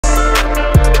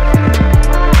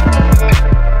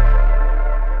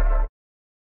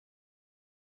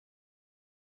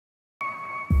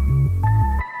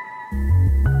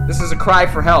This is a cry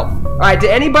for help. All right, did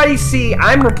anybody see,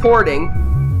 I'm reporting.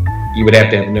 You would have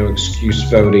to have no excuse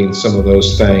voting, some of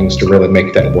those things to really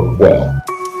make that work well.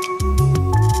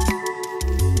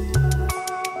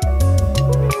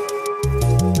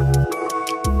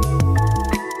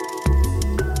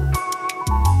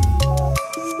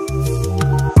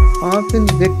 Often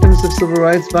victims of civil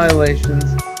rights violations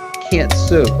can't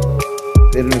sue.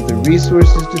 They don't have the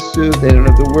resources to sue. They don't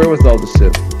have the wherewithal to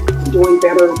sue. Doing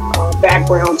better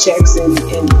background checks and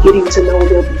getting to know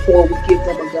them before we give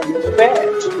them a government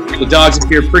badge. The dogs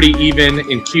appear pretty even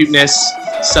in cuteness,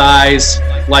 size,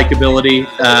 likability.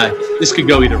 This could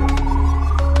go either way.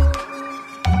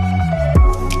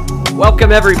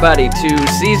 Welcome everybody to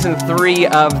Season 3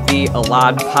 of the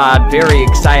Elad Pod. Very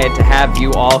excited to have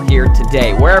you all here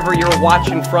today. Wherever you're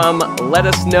watching from, let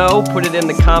us know. Put it in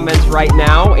the comments right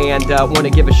now. And want to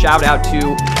give a shout out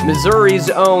to Missouri's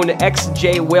own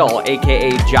XJ Will,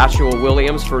 aka Joshua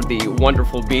Williams, for the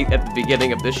wonderful beat at the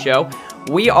beginning of this show.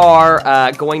 We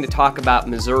are going to talk about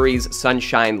Missouri's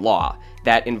Sunshine Law.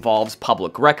 That involves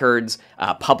public records,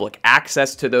 public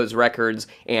access to those records,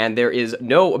 and there is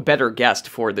no better guest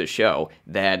for the show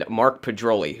than Mark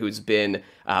Pedroli, who's been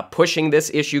pushing this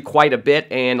issue quite a bit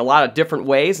in a lot of different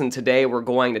ways, and today we're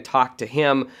going to talk to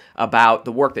him about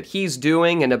the work that he's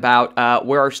doing and about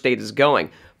where our state is going.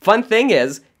 Fun thing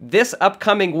is, this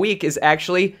upcoming week is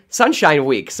actually Sunshine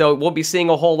Week, so we'll be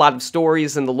seeing a whole lot of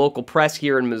stories in the local press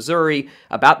here in Missouri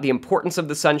about the importance of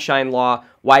the Sunshine Law,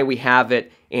 why we have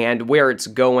it, and where it's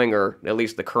going, or at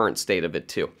least the current state of it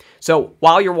too. So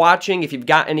while you're watching, if you've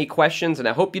got any questions, and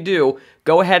I hope you do,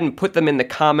 go ahead and put them in the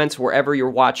comments wherever you're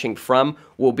watching from.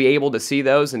 We'll be able to see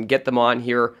those and get them on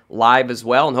here live as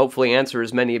well, and hopefully answer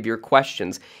as many of your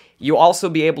questions. You'll also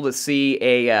be able to see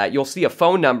you'll see a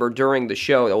phone number during the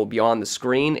show that will be on the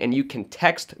screen, and you can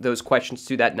text those questions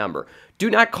to that number.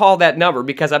 Do not call that number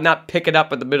because I'm not picking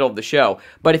up in the middle of the show.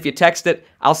 But if you text it,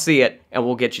 I'll see it, and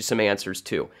we'll get you some answers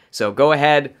too. So go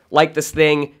ahead, like this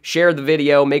thing, share the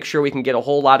video, make sure we can get a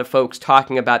whole lot of folks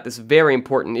talking about this very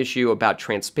important issue about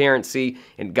transparency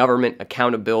and government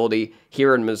accountability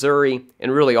here in Missouri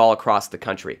and really all across the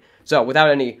country. So without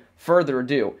any further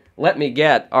ado, let me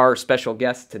get our special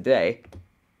guest today.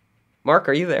 Mark,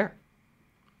 are you there?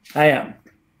 I am.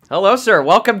 Hello, sir.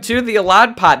 Welcome to the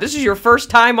Elad Pod. This is your first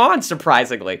time on,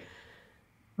 surprisingly.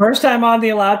 First time on the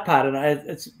Elad Pod, and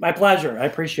it's my pleasure. I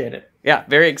appreciate it. Yeah,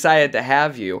 very excited to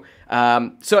have you.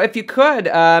 So if you could,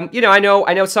 you know,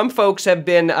 I know some folks have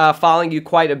been following you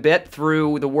quite a bit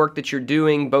through the work that you're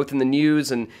doing, both in the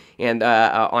news and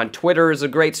on Twitter is a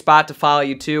great spot to follow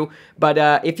you too.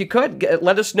 But if you could,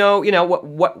 let us know, you know,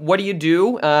 what do you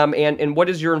do, and what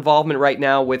is your involvement right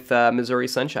now with Missouri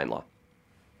Sunshine Law?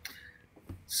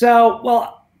 So,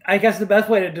 well, I guess the best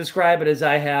way to describe it is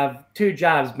I have two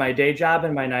jobs, my day job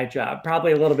and my night job,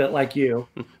 probably a little bit like you.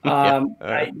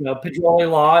 Right.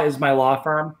 Pedroli Law is my law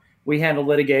firm. We handle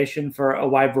litigation for a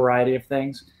wide variety of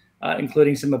things,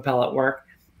 including some appellate work.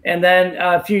 And then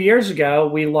a few years ago,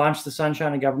 we launched the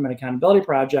Sunshine and Government Accountability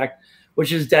Project,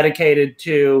 which is dedicated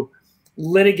to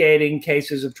litigating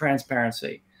cases of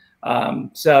transparency.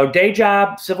 So day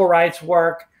job, civil rights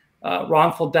work,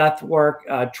 wrongful death work,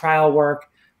 trial work.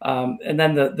 And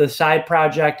then the side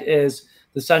project is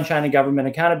the Sunshine and Government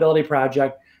Accountability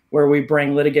Project, where we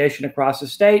bring litigation across the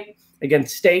state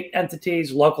against state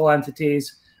entities, local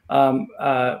entities,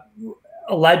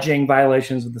 alleging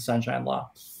violations of the Sunshine Law.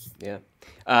 Yeah.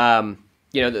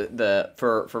 You know,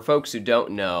 for folks who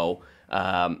don't know,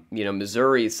 you know,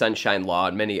 Missouri's Sunshine Law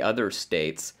and many other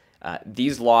states,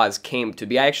 these laws came to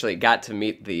be. I actually got to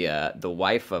meet the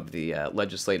wife of the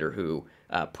legislator who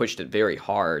pushed it very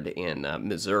hard in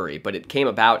Missouri, but it came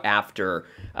about after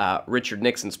Richard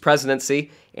Nixon's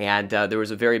presidency, and there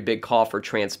was a very big call for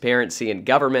transparency in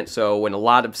government. So in a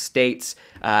lot of states,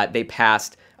 they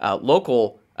passed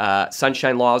local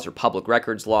sunshine laws or public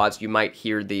records laws. You might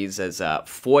hear these as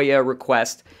FOIA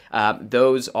requests.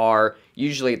 Those are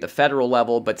usually at the federal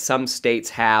level, but some states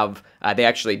have, they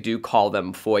actually do call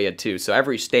them FOIA too. So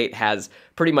every state has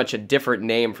pretty much a different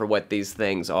name for what these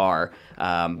things are,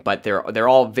 but they're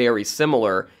all very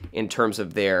similar in terms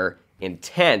of their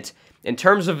intent. In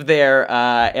terms of their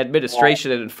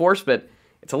administration and enforcement,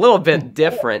 it's a little bit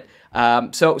different.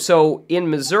 So in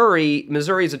Missouri,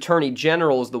 Missouri's Attorney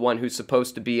General is the one who's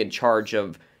supposed to be in charge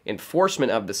of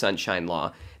enforcement of the Sunshine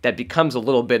Law. That becomes a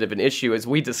little bit of an issue, as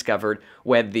we discovered,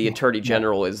 when the Attorney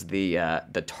General is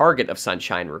the target of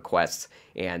sunshine requests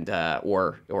and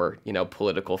or you know,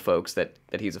 political folks that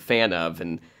he's a fan of,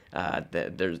 and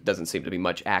there doesn't seem to be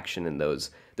much action in those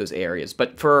areas.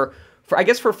 But for I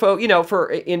guess for folk, you know,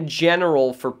 for in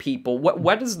general for people,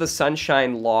 what does the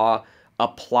Sunshine Law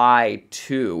apply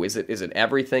to? Is it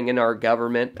everything in our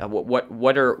government?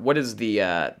 What is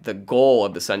the goal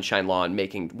of the Sunshine Law in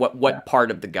making what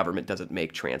part of the government does it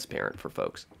make transparent for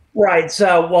folks? Right.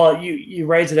 So, well, you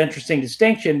raise an interesting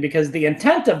distinction, because the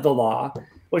intent of the law,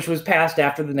 which was passed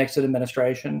after the Nixon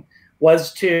administration,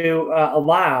 was to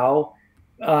allow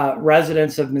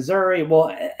residents of Missouri,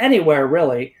 well, anywhere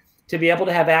really, to be able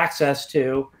to have access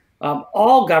to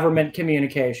all government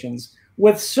communications,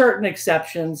 with certain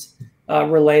exceptions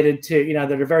related to,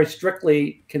 that are very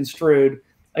strictly construed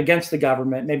against the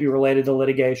government, maybe related to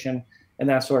litigation and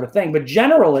that sort of thing. But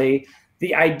generally,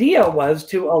 the idea was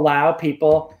to allow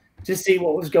people to see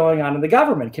what was going on in the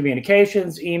government: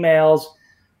 communications, emails,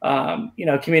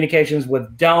 communications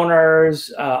with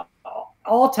donors,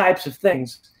 all types of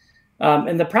things.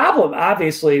 And the problem,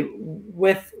 obviously,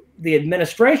 with the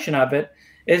administration of it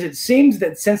is it seems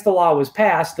that since the law was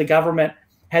passed, the government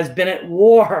has been at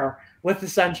war with the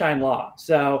Sunshine Law.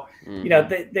 So,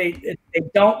 they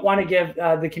don't want to give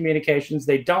the communications.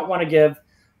 They don't want to give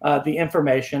the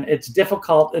information. It's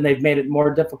difficult, and they've made it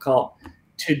more difficult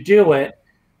to do it.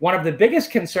 One of the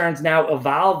biggest concerns now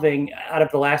evolving out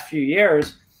of the last few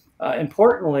years,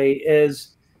 importantly,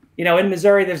 is, in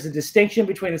Missouri, there's a distinction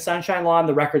between the Sunshine Law and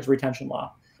the Records Retention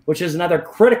Law, which is another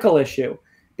critical issue,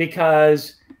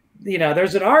 because,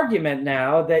 there's an argument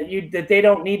now that they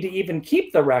don't need to even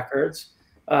keep the records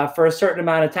for a certain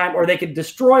amount of time, or they could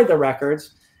destroy the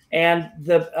records. And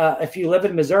if you live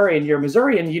in Missouri and you're a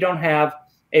Missourian, you don't have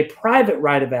a private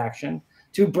right of action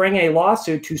to bring a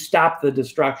lawsuit to stop the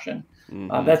destruction.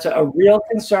 That's a real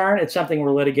concern. It's something we're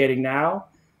litigating now.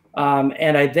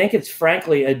 And I think it's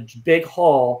frankly a big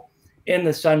hole in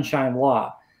the Sunshine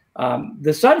Law.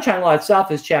 The Sunshine Law itself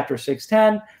is Chapter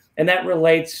 610, and that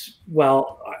relates,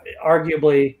 well,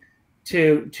 arguably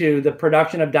to the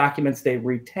production of documents they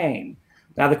retain.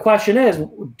 Now, the question is,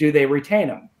 do they retain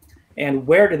them? And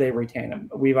where do they retain them?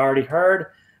 We've already heard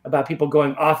about people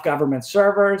going off government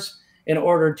servers in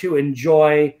order to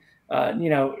enjoy,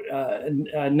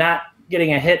 not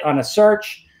getting a hit on a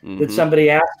search that somebody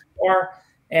asked for.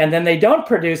 And then they don't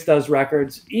produce those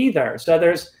records either. So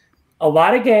there's a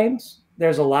lot of games.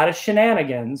 There's a lot of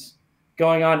shenanigans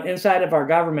going on inside of our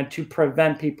government to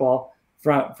prevent people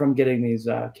from getting these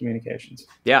communications.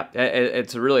 Yeah,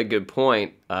 it's a really good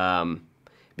point,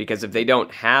 because if they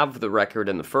don't have the record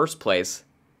in the first place,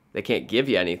 they can't give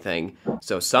you anything.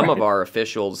 So some of our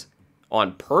officials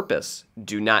on purpose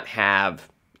do not have,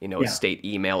 a state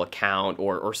email account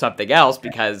or something else,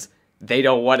 because they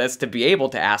don't want us to be able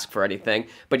to ask for anything.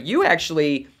 But you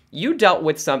dealt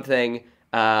with something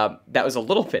that was a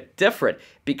little bit different,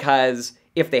 because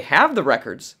if they have the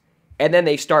records and then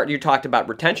you talked about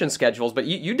retention schedules, but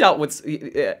you dealt with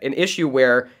an issue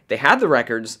where they had the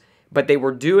records, but they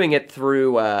were doing it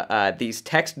through these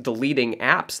text deleting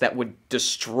apps that would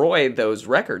destroy those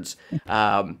records.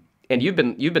 And you've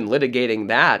been litigating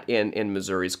that in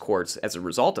Missouri's courts as a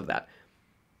result of that.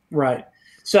 Right.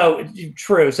 So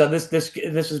true. So this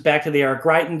is back to the Eric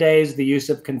Greitens days, the use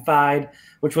of Confide,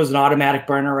 which was an automatic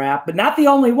burner app, but not the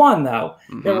only one, though.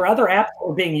 There were other apps that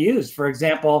were being used. For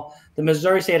example, the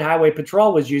Missouri State Highway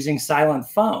Patrol was using Silent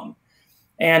Phone.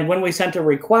 And when we sent a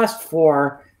request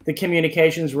for the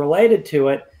communications related to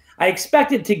it, I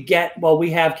expected to get, well, we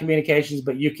have communications,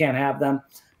 but you can't have them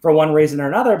for one reason or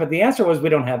another. But the answer was, we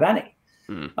don't have any.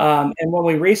 And when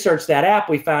we researched that app,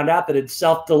 we found out that it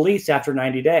self-deletes after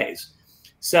 90 days.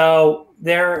 So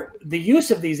the use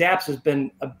of these apps has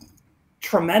been a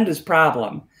tremendous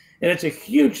problem, and it's a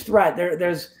huge threat.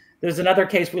 There's another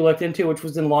case we looked into, which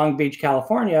was in Long Beach,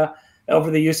 California,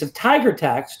 over the use of Tiger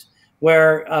Text,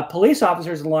 where police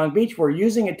officers in Long Beach were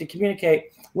using it to communicate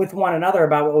with one another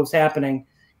about what was happening,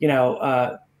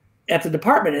 at the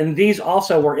department, and these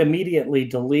also were immediately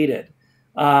deleted.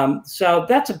 So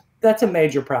that's a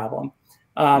major problem.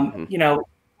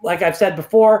 Like I've said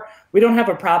before, we don't have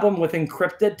a problem with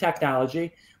encrypted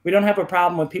technology. We don't have a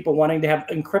problem with people wanting to have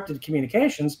encrypted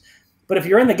communications. But if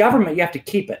you're in the government, you have to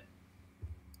keep it.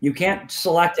 You can't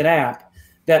select an app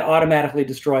that automatically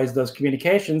destroys those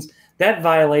communications. That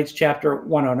violates Chapter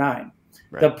 109.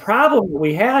 Right. The problem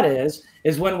we had is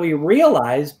when we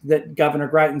realized that Governor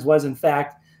Greitens was, in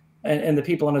fact, and the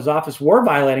people in his office were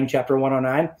violating Chapter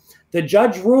 109, the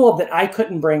judge ruled that I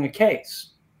couldn't bring a case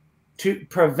to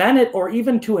prevent it or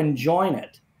even to enjoin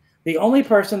it. The only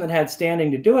person that had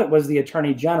standing to do it was the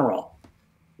Attorney General.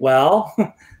 Well,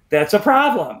 that's a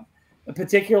problem,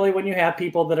 particularly when you have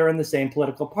people that are in the same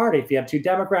political party. If you have two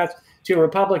Democrats, two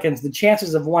Republicans, the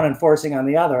chances of one enforcing on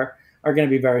the other are going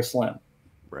to be very slim.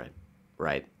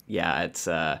 Right. Yeah,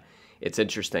 it's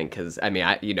interesting because I've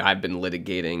been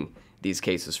litigating these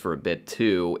cases for a bit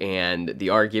too, and the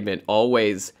argument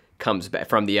always comes back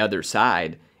from the other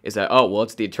side is that, oh, well,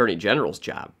 it's the Attorney General's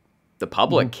job. The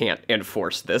public can't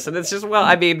enforce this. And it's just, well,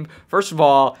 I mean, first of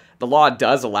all, the law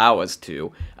does allow us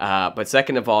to. But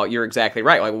second of all, you're exactly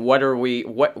right. Like, what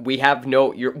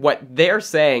they're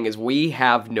saying is we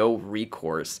have no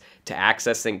recourse to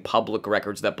accessing public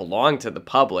records that belong to the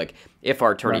public if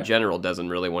our Attorney General doesn't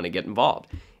really want to get involved.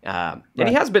 And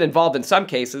he has been involved in some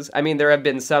cases. I mean, there have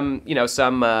been some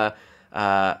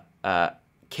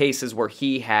cases where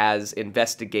he has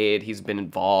investigated, he's been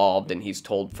involved, and he's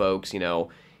told folks,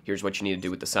 here's what you need to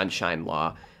do with the Sunshine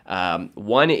Law.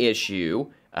 One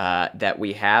issue that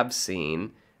we have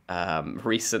seen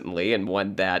recently, and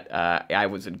one that I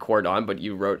was in court on, but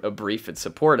you wrote a brief in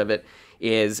support of it,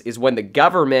 is when the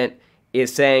government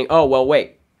is saying, oh, well,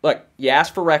 wait, look, you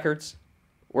asked for records.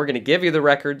 We're going to give you the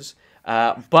records,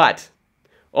 but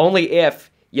only if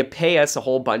you pay us a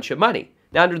whole bunch of money.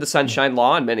 Now, under the Sunshine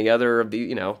Law and many other of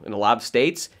the, in a lot of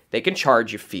states, they can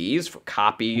charge you fees for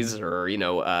copies or,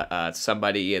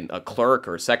 somebody, a clerk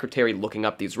or a secretary looking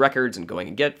up these records and going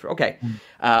and okay.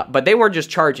 But they weren't just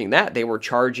charging that. They were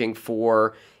charging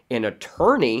for an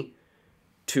attorney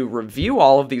to review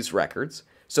all of these records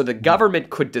so the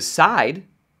government could decide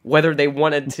whether they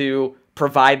wanted to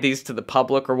provide these to the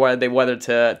public or whether they wanted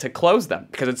to close them,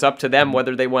 because it's up to them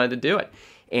whether they wanted to do it.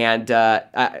 And,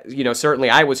 certainly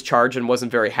I was charged and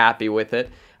wasn't very happy with it.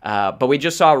 But we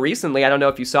just saw recently, I don't know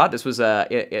if you saw it, this was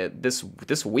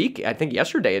this week, I think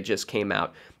yesterday it just came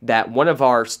out, that one of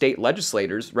our state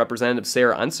legislators, Representative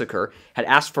Sarah Unsecker, had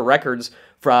asked for records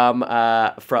from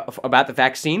about the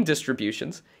vaccine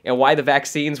distributions and why the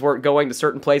vaccines weren't going to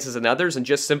certain places and others, and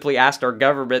just simply asked our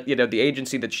government, the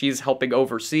agency that she's helping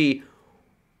oversee,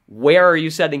 where are you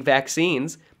sending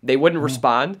vaccines? They wouldn't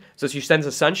respond, so she sends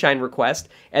a Sunshine request,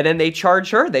 and then they charge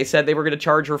her. They said they were going to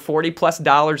charge her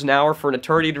 $40+ an hour for an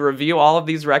attorney to review all of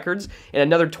these records, and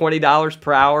another $20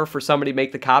 per hour for somebody to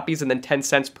make the copies, and then 10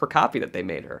 cents per copy that they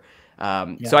made her.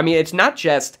 So, I mean, it's not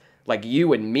just like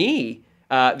you and me,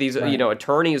 these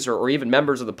attorneys or even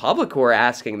members of the public who are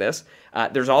asking this.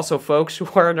 There's also folks who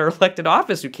are in our elected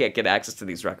office who can't get access to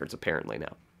these records, apparently,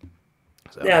 now.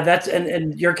 So. Yeah,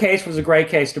 and your case was a great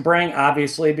case to bring,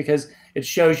 obviously, because it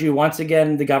shows you once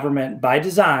again the government by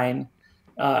design,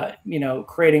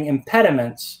 creating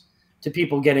impediments to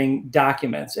people getting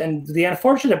documents. And the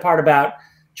unfortunate part about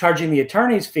charging the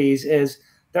attorney's fees is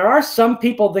there are some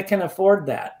people that can afford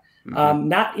that,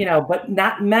 but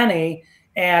not many.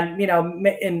 And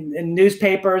in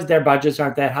newspapers, their budgets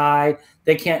aren't that high.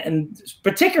 They can't, and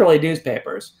particularly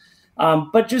newspapers.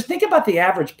 But just think about the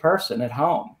average person at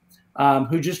home.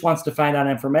 Who just wants to find out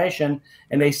information,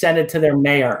 and they send it to their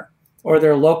mayor or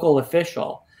their local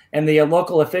official. And the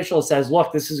local official says,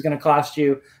 look, this is going to cost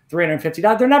you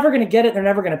 $350. They're never going to get it. They're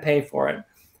never going to pay for it.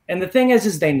 And the thing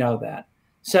is they know that.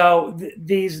 So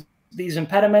these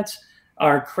impediments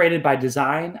are created by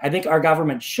design. I think our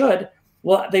government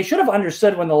they should have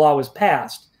understood when the law was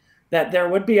passed that there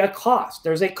would be a cost.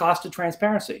 There's a cost to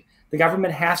transparency. The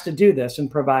government has to do this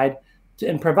and provide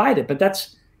it. But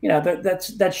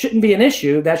that shouldn't be an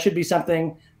issue. That should be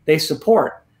something they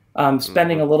support,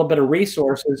 spending a little bit of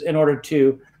resources in order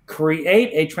to create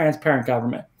a transparent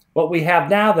government. What we have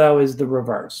now, though, is the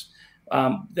reverse.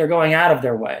 They're going out of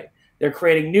their way. They're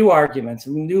creating new arguments,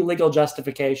 new legal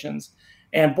justifications.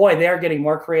 And boy, they are getting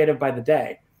more creative by the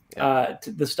day,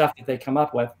 to the stuff that they come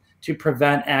up with to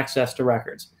prevent access to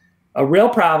records. A real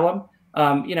problem,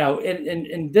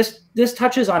 and this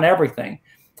touches on everything.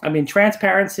 I mean,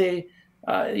 transparency,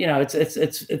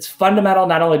 it's fundamental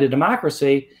not only to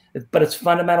democracy, but it's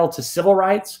fundamental to civil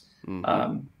rights.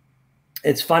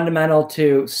 It's fundamental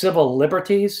to civil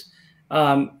liberties.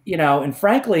 And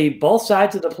frankly, both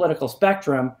sides of the political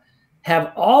spectrum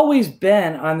have always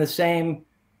been on the same,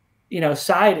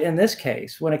 side in this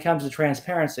case when it comes to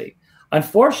transparency.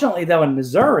 Unfortunately, though, in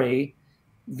Missouri,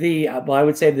 I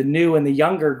would say the new and the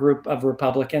younger group of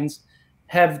Republicans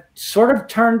have sort of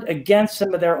turned against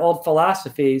some of their old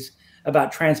philosophies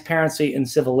about transparency and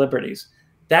civil liberties.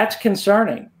 That's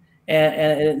concerning,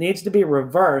 and it needs to be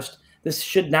reversed. This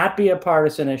should not be a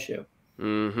partisan issue.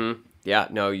 Yeah,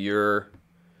 no,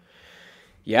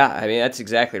 I mean, that's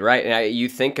exactly right. And you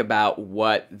think about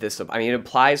what this, it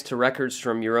applies to records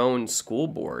from your own school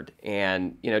board.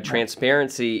 And,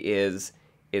 transparency is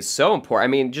so important.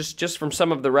 I mean, just from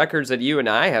some of the records that you and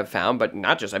I have found, but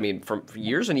not just, for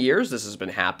years and years, this has been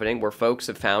happening where folks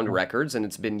have found records and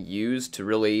it's been used to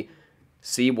really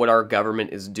see what our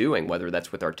government is doing, whether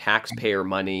that's with our taxpayer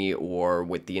money or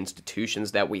with the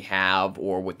institutions that we have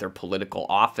or with their political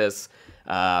office.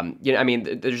 I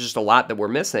mean, there's just a lot that we're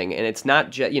missing, and it's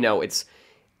not just,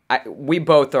 we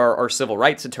both are civil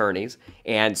rights attorneys,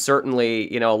 and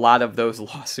certainly, a lot of those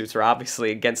lawsuits are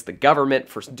obviously against the government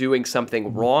for doing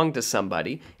something wrong to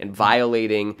somebody and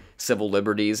violating civil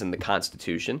liberties and the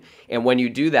Constitution. And when you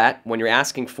do that, when you're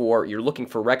looking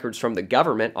for records from the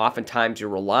government, oftentimes you're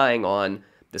relying on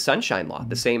the Sunshine Law.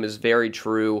 The same is very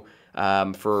true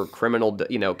for criminal,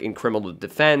 in criminal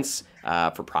defense,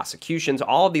 for prosecutions,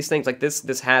 all of these things like this.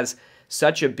 This has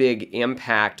such a big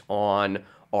impact on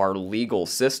our legal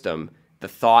system,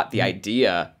 the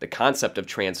idea, the concept of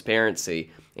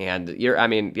transparency. And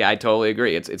I totally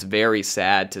agree. It's very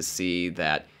sad to see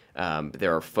that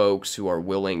there are folks who are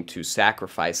willing to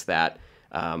sacrifice that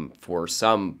for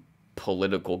some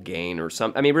political gain or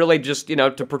really just,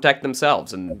 to protect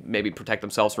themselves and maybe protect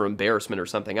themselves from embarrassment or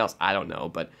something else. I don't know,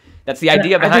 but that's the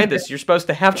idea behind this. You're supposed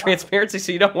to have transparency,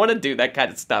 so you don't want to do that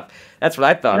kind of stuff. That's what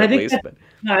I thought, at least.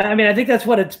 I think that's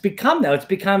what it's become, though. It's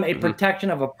become a protection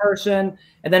of a person,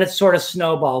 and then it sort of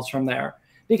snowballs from there.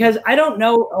 Because I don't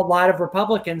know a lot of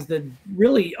Republicans that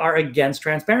really are against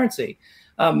transparency.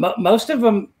 Most of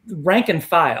them, rank and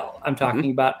file, I'm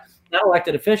talking about, not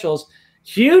elected officials,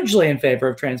 hugely in favor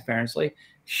of transparency,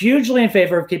 hugely in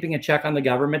favor of keeping a check on the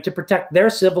government to protect their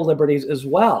civil liberties as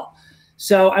well.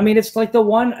 So, it's like the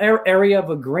one area of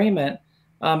agreement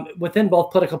within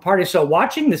both political parties. So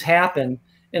watching this happen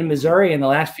in Missouri in the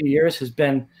last few years has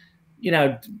been,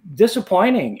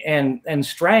 disappointing and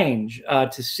strange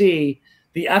to see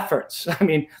the efforts.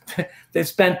 They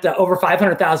spent over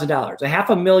 $500,000,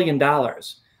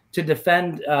 $500,000 to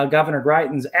defend Governor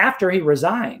Greitens after he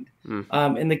resigned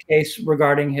in the case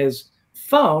regarding his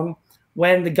phone,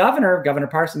 when the Governor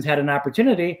Parsons, had an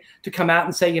opportunity to come out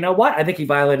and say, you know what, I think he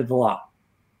violated the law.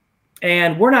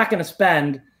 And we're not going to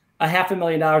spend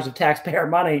 $500,000 of taxpayer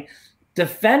money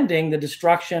defending the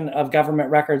destruction of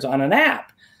government records on an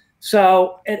app.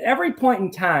 So at every point in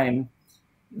time,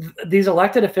 these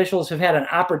elected officials have had an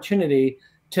opportunity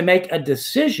to make a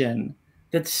decision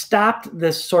that stopped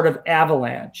this sort of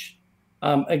avalanche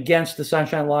against the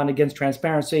Sunshine Law and against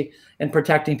transparency and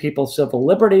protecting people's civil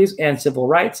liberties and civil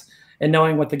rights and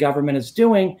knowing what the government is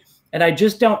doing. And I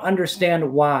just don't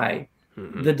understand why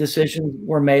the decisions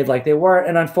were made like they were.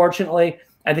 And unfortunately,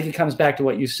 I think it comes back to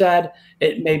what you said.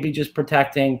 It may be just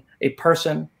protecting a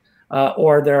person,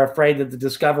 or they're afraid that the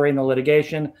discovery and the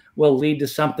litigation will lead to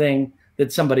something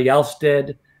that somebody else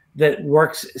did that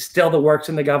works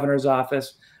in the governor's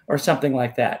office or something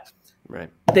like that. Right.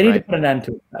 They need to put an end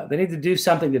to it, though. They need to do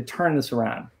something to turn this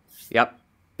around.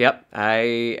 Yep,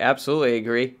 I absolutely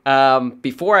agree.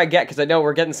 Before I because I know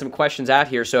we're getting some questions out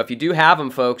here, so if you do have them,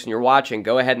 folks, and you're watching,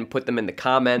 go ahead and put them in the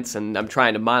comments, and I'm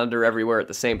trying to monitor everywhere at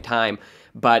the same time.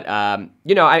 But,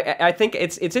 I think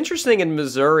it's interesting in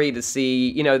Missouri to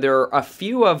see, there are a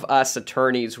few of us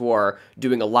attorneys who are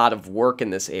doing a lot of work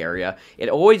in this area. It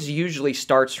always usually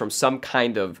starts from some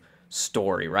kind of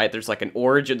story, right? There's like an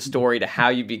origin story to how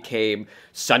you became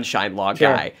Sunshine Law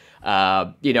guy.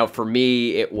 For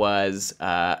me, it was,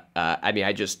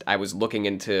 I was looking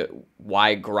into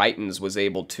why Greitens was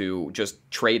able to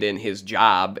just trade in his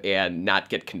job and not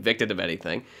get convicted of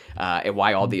anything, and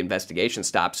why all the investigation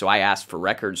stopped. So I asked for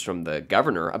records from the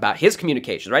governor about his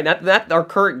communications, right? Not our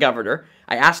current governor.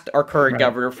 I asked our current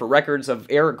governor for records of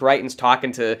Eric Greitens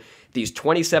talking to these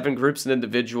 27 groups and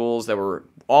individuals that were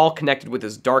all connected with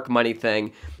this dark money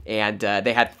thing, and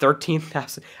they had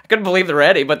 13,000. I couldn't believe there were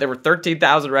any, but there were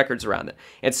 13,000 records around it.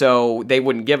 And so they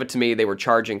wouldn't give it to me. They were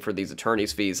charging for these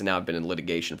attorney's fees, and now I've been in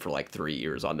litigation for like 3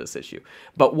 years on this issue.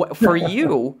 But for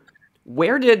you,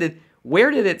 where did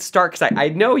it start? Because I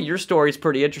know your story is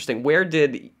pretty interesting. Where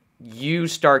did you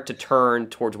start to turn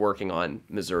towards working on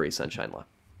Missouri Sunshine Law?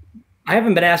 I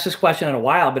haven't been asked this question in a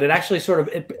while, but it actually sort of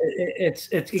it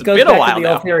goes back to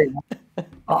the old theory.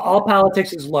 All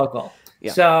politics is local.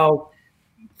 Yeah. So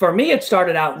for me, it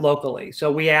started out locally.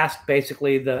 So we asked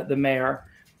basically the mayor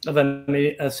of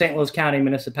a St. Louis County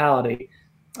municipality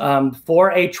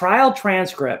for a trial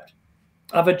transcript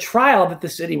of a trial that the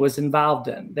city was involved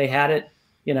in. They had it,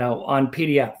 on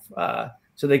PDF,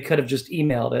 so they could have just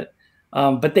emailed it,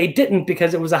 but they didn't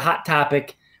because it was a hot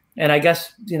topic. And I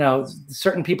guess,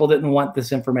 certain people didn't want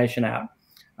this information out.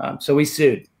 So we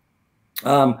sued.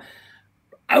 I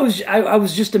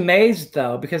was just amazed,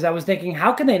 though, because I was thinking,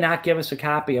 how can they not give us a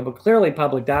copy of a clearly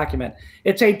public document?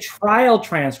 It's a trial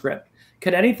transcript.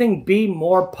 Could anything be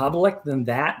more public than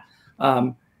that?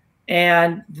 And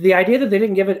And the idea that they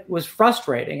didn't give it was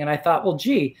frustrating. And I thought, well,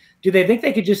 gee, do they think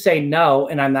they could just say no,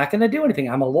 and I'm not going to do anything?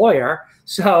 I'm a lawyer.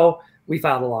 So we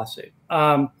filed a lawsuit.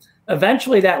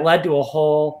 Eventually that led to a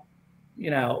whole,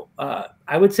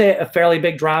 I would say a fairly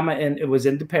big drama, and it was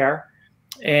in Des Peres.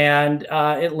 And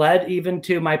it led even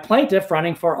to my plaintiff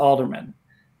running for alderman.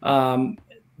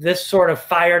 This sort of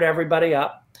fired everybody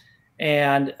up,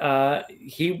 and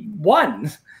he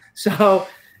won. So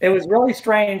it was really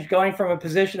strange going from a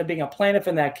position of being a plaintiff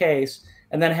in that case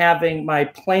and then having my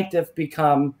plaintiff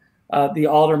become the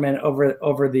alderman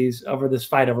over this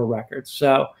fight over records.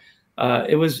 So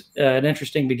it was an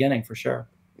interesting beginning for sure.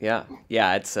 Yeah,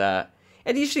 it's and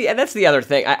usually, and that's the other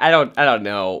thing. I don't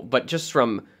know, but just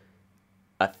from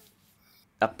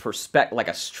a perspective, like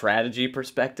a strategy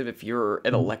perspective, if you're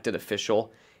an elected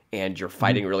official and you're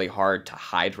fighting really hard to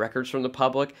hide records from the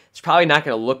public, it's probably not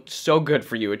going to look so good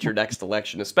for you at your next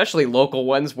election, especially local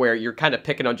ones where you're kind of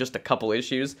picking on just a couple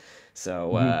issues.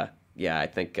 So, I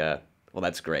think, well,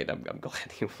 that's great. I'm glad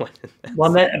you won.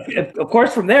 Well, then, of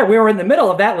course, from there, we were in the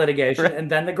middle of that litigation, and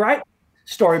then the Greitens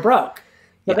story broke.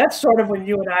 So that's sort of when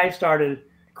you and I started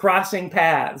crossing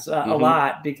paths a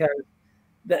lot, because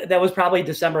that was probably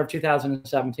December of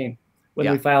 2017 when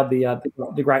we filed the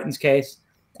Greitens case,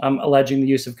 alleging the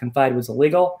use of Confide was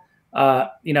illegal.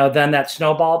 Then that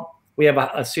snowballed. We have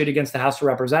a suit against the House of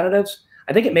Representatives.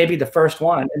 I think it may be the first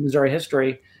one in Missouri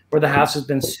history where the House has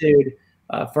been sued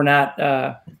for not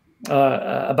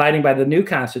abiding by the new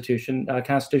Constitution,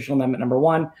 Constitutional Amendment number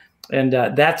 1, and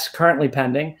that's currently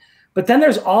pending. But then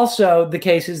there's also the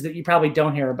cases that you probably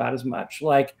don't hear about as much.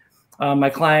 Like my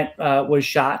client was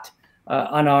shot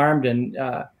unarmed, and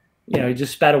he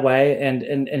just sped away,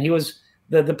 and he was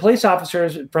the police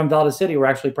officers from Valdez City were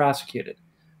actually prosecuted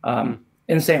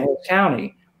in St. Louis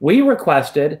County. We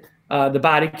requested the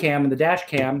body cam and the dash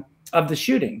cam of the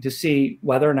shooting to see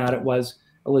whether or not it was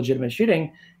a legitimate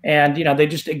shooting, and they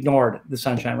just ignored the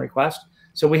sunshine request.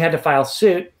 So we had to file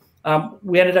suit.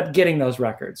 We ended up getting those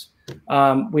records.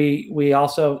 We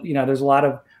also, there's a lot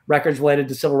of records related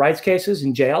to civil rights cases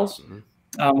in jails.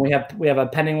 We have a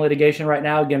pending litigation right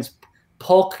now against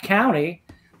Polk County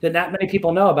that not many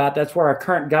people know about. That's where our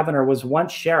current governor was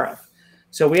once sheriff.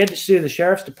 So we had to sue the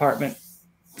sheriff's department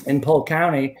in Polk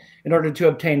County in order to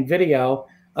obtain video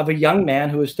of a young man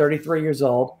who was 33 years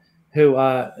old who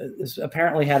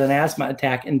apparently had an asthma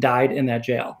attack and died in that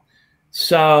jail.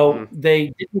 So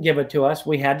they didn't give it to us.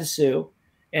 We had to sue,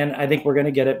 and I think we're going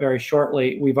to get it very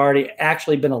shortly. We've already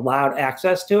actually been allowed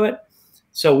access to it.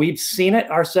 So we've seen it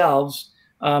ourselves,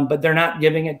 but they're not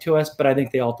giving it to us, but I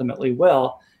think they ultimately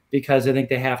will, because I think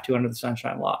they have to under the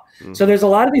Sunshine Law. So there's a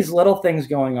lot of these little things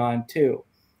going on too,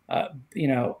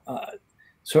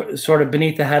 sort of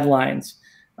beneath the headlines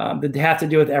that have to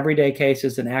do with everyday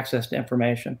cases and access to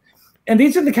information. And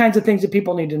these are the kinds of things that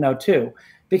people need to know too,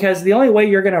 because the only way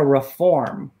you're going to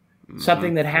reform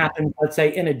something that happened, let's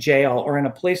say in a jail or in a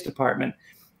police department,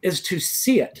 is to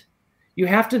see it. You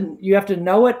have to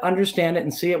know it, understand it,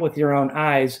 and see it with your own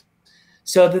eyes,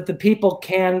 so that the people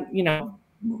can,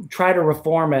 try to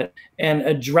reform it and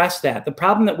address that. The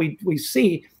problem that we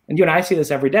see, and you and I see this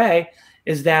every day,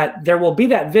 is that there will be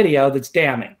that video that's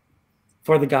damning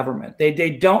for the government.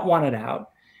 They don't want it out,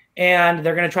 and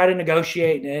they're going to try to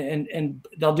negotiate, and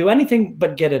they'll do anything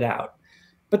but get it out.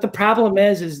 But the problem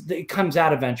is that it comes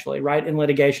out eventually, right, in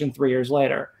litigation 3 years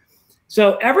later.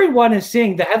 So everyone is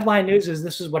seeing the headline news is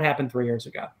this is what happened 3 years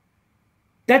ago.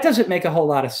 That doesn't make a whole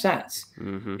lot of sense.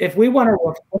 If we want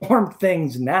to reform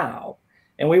things now,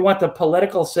 and we want the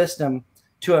political system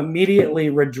to immediately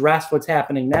redress what's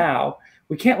happening now,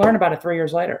 we can't learn about it 3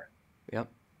 years later.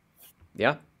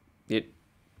 Yeah.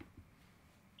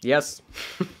 Yes.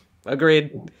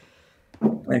 Agreed.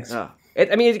 Thanks.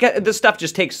 This stuff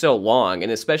just takes so long,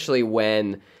 and especially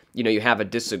when, you have a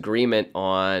disagreement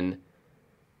on,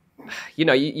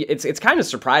 it's kind of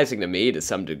surprising to me to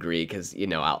some degree, because,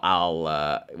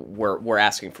 we're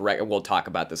asking for, we'll talk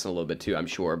about this in a little bit too, I'm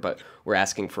sure, but we're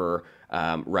asking for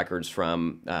records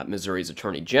from Missouri's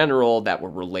Attorney General that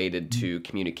were related to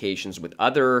communications with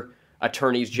other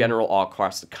attorneys general all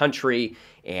across the country,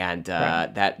 and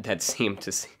that seemed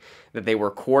to that they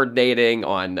were coordinating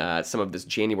on some of this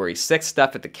January 6th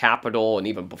stuff at the Capitol, and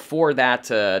even before that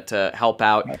to help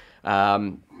out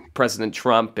President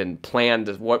Trump, and planned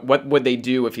what would they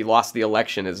do if he lost the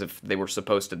election, as if they were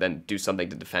supposed to then do something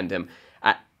to defend him.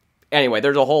 Anyway,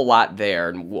 there's a whole lot there,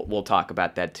 and we'll talk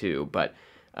about that too. But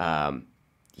yikes!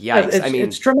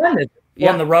 It's tremendous.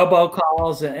 On the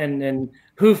robocalls and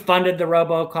who funded the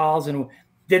robocalls, and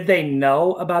did they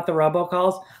know about the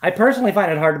robocalls? I personally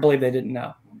find it hard to believe they didn't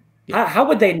know. How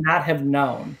would they not have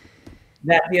known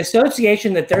that the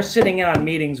association that they're sitting in on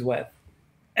meetings with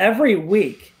every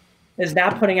week is now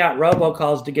putting out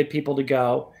robocalls to get people to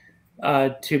go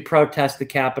to protest the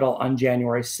Capitol on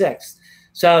January 6th.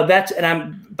 So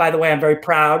by the way, I'm very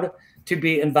proud to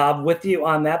be involved with you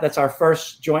on that. That's our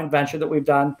first joint venture that we've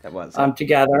done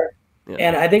together. Yeah.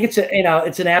 And I think it's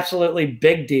an absolutely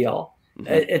big deal. Mm-hmm.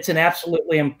 It's an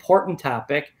absolutely important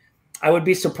topic. I would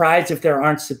be surprised if there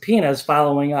aren't subpoenas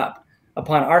following up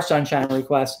upon our sunshine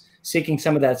requests, seeking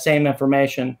some of that same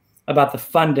information about the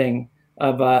funding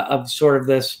of sort of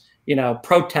this,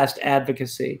 protest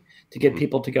advocacy to get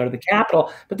people to go to the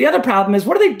Capitol. But the other problem is,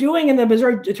 what are they doing in the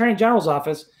Missouri Attorney General's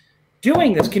office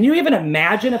doing this? Can you even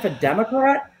imagine if a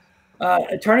Democrat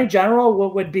Attorney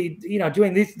General would be,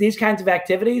 doing these kinds of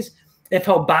activities? If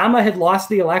Obama had lost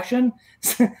the election,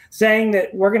 saying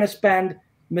that we're going to spend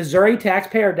Missouri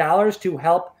taxpayer dollars to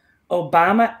help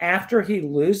Obama after he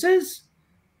loses?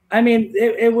 I mean,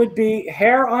 it would be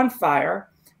hair on fire.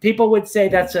 People would say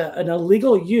that's an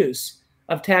illegal use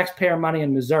of taxpayer money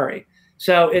in Missouri.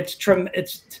 So it's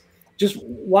just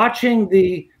watching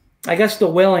the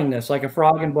willingness, like a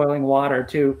frog in boiling water,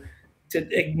 to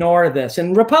ignore this.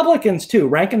 And Republicans too,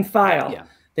 rank and file. Yeah.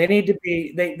 They need to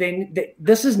be.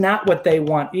 This is not what they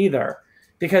want either,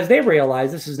 because they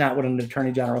realize this is not what an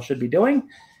attorney general should be doing,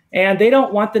 and they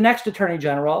don't want the next attorney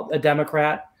general, a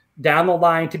Democrat, down the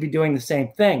line to be doing the same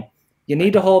thing. You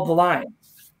need to hold the line.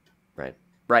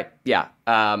 Right. Yeah.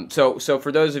 So for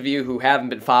those of you who haven't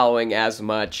been following as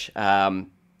much,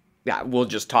 we'll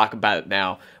just talk about it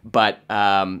now. But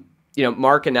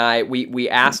Mark and I, we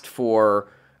asked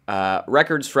for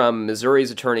records from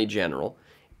Missouri's Attorney General,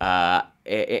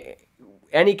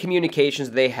 any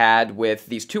communications they had with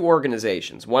these two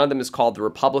organizations. One of them is called the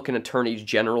Republican Attorneys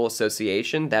General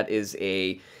Association. That is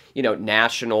a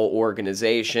national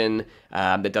organization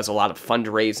that does a lot of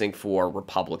fundraising for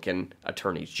Republican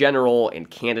attorneys general and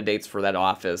candidates for that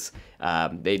office.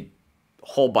 They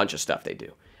whole bunch of stuff they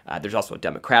do. There's also a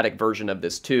Democratic version of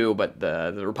this too, but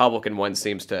the Republican one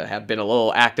seems to have been a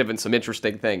little active in some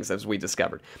interesting things, as we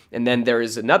discovered. And then there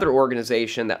is another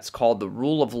organization that's called the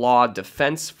Rule of Law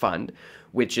Defense Fund,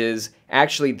 which is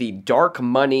actually the dark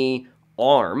money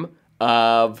arm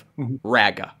of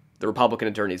RAGA, the Republican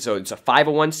attorneys. So it's a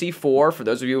 501c4. For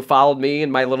those of you who followed me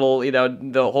and my little,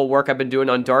 the whole work I've been doing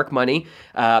on dark money,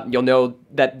 you'll know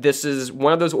that this is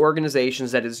one of those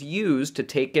organizations that is used to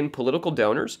take in political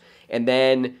donors, and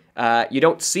then you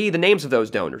don't see the names of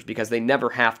those donors because they never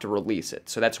have to release it.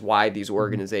 So that's why these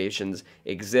organizations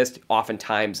exist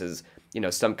oftentimes as,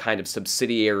 some kind of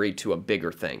subsidiary to a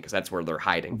bigger thing, because that's where they're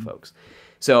hiding folks.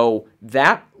 So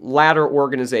that latter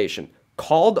organization,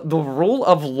 called the Rule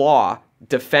of Law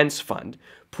Defense Fund,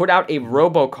 put out a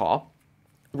robocall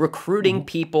recruiting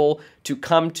people to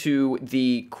come to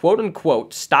the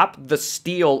quote-unquote Stop the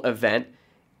Steal event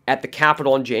at the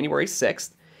Capitol on January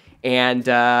 6th. And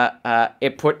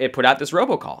it put out this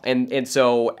robocall. And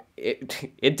so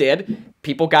it did.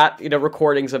 People got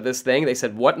recordings of this thing. They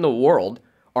said, what in the world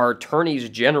are attorneys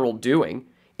general doing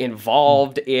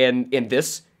involved in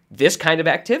this kind of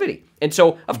activity? And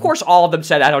so, of course, all of them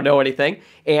said, I don't know anything.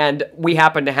 And we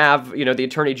happen to have, the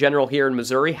Attorney General here in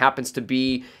Missouri happens to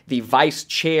be the vice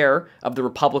chair of the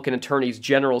Republican Attorneys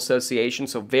General Association,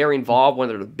 so very involved, one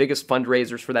of the biggest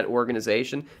fundraisers for that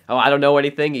organization. Oh, I don't know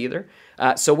anything either.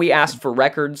 So we asked for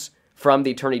records from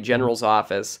the Attorney General's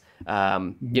office,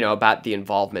 about the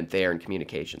involvement there in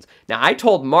communications. Now, I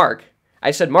told Mark, I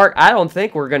said, Mark, I don't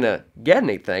think we're going to get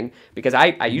anything, because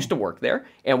I used to work there,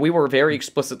 and we were very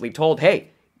explicitly told, hey,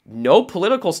 no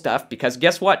political stuff, because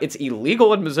guess what? It's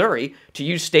illegal in Missouri to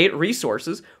use state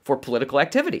resources for political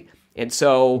activity. And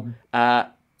so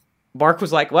Mark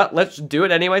was like, well, let's do it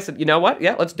anyway. I said, you know what?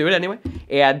 Yeah, let's do it anyway.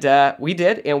 And we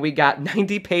did, and we got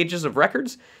 90 pages of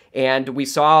records. And we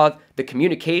saw the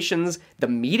communications, the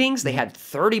meetings. They had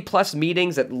 30-plus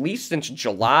meetings, at least since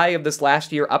July of this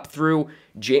last year, up through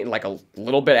like a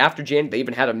little bit after January. They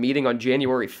even had a meeting on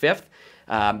January 5th.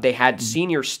 They had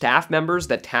senior staff members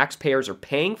that taxpayers are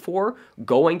paying for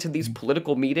going to these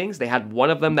political meetings. They had one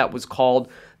of them that was called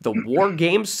the War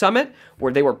Games Summit,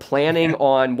 where they were planning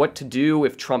on what to do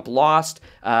if Trump lost,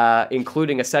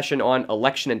 including a session on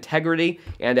election integrity.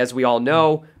 And as we all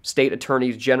know, state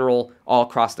attorneys general all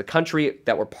across the country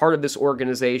that were part of this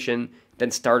organization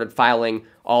then started filing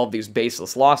all of these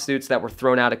baseless lawsuits that were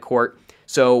thrown out of court.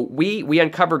 So we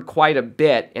uncovered quite a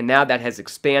bit, and now that has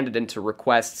expanded into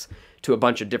requests to a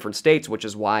bunch of different states, which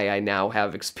is why I now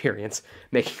have experience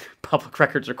making public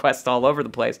records requests all over the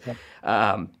place.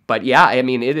 But yeah, I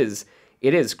mean, it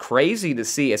is crazy to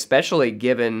see, especially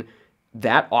given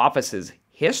that office's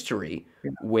history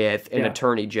with an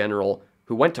attorney general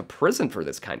who went to prison for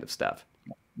this kind of stuff.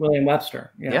 William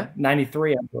Webster,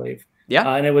 93, I believe.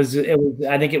 Yeah. And it was,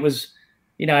 I think it was,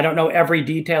 I don't know every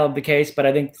detail of the case, but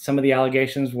I think some of the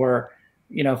allegations were,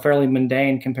 fairly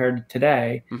mundane compared to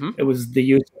today. It was the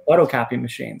use of photocopy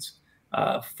machines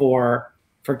for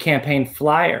campaign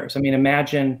flyers. I mean,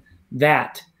 imagine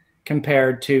that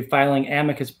compared to filing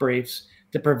amicus briefs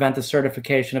to prevent the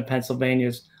certification of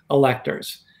Pennsylvania's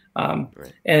electors.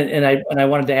 Right. And I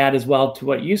wanted to add as well to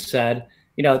what you said.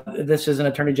 This is an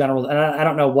attorney general, and I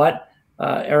don't know what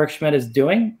Eric Schmidt is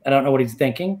doing. I don't know what he's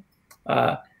thinking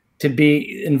to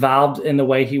be involved in the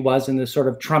way he was in this sort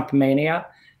of Trump mania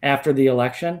after the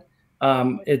election.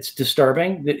 It's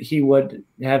disturbing that he would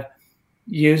have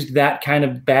used that kind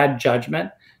of bad judgment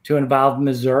to involve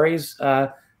Missouri's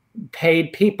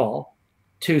paid people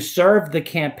to serve the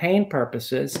campaign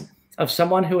purposes of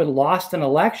someone who had lost an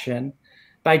election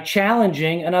by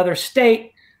challenging another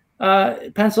state,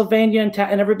 Pennsylvania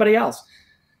and everybody else.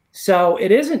 So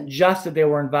it isn't just that they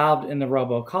were involved in the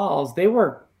robocalls. They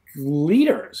were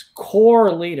leaders,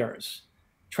 core leaders,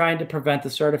 trying to prevent the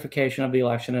certification of the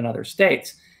election in other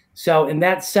states. So in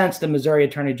that sense, the Missouri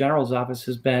Attorney General's office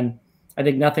has been, I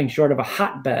think, nothing short of a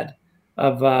hotbed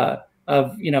of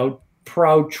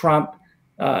pro-Trump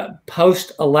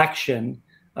post-election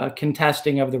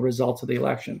contesting of the results of the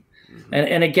election.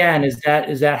 And again, is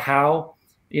that how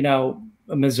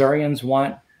Missourians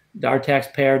want our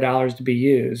taxpayer dollars to be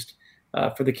used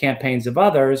for the campaigns of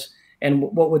others? And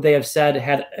what would they have said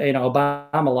had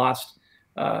Obama lost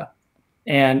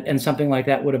and something like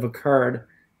that would have occurred?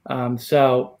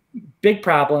 So big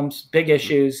problems, big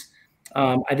issues.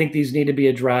 I think these need to be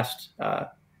addressed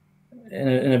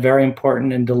in a very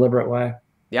important and deliberate way.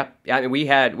 Yep. Yeah, I mean, we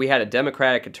had a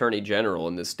Democratic attorney general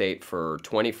in this state for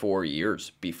 24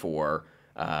 years before,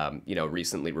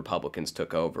 recently Republicans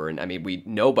took over. And I mean,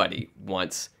 nobody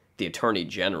wants the attorney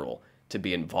general to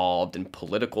be involved in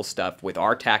political stuff with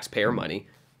our taxpayer money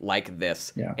like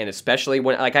this. Yeah. And especially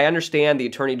when, I understand the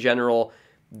attorney general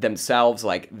themselves,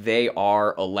 they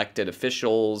are elected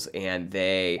officials and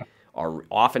they are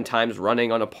oftentimes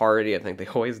running on a party. I think they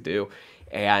always do.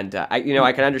 And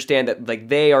I can understand that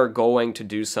they are going to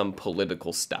do some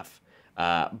political stuff,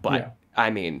 but I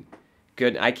mean,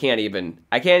 I can't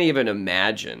even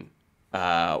imagine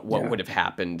what would have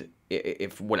happened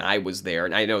if when I was there.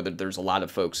 And I know that there's a lot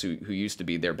of folks who used to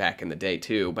be there back in the day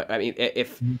too. But I mean,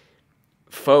 if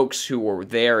folks who were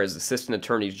there as assistant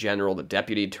attorneys general, the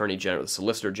deputy attorney general, the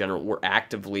solicitor general were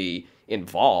actively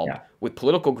involved with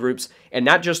political groups, and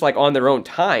not just on their own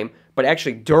time, but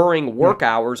actually during work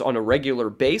hours on a regular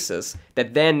basis,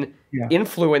 that then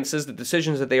influences the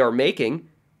decisions that they are making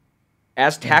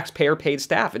as taxpayer-paid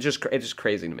staff. It's just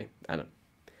crazy to me. I don't know.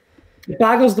 It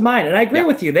boggles the mind, and I agree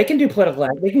with you. They can do political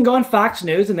act. They can go on Fox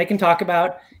News and they can talk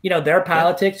about their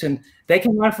politics, and they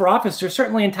can run for office. They're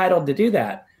certainly entitled to do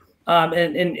that,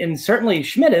 and certainly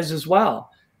Schmidt is as well.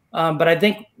 But I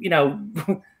think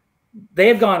they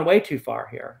have gone way too far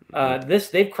here.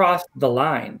 They've crossed the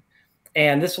line.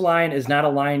 And this line is not a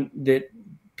line that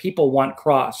people want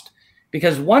crossed,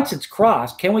 because once it's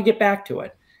crossed, can we get back to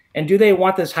it? And do they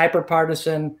want this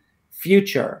hyper-partisan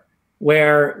future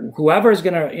where whoever is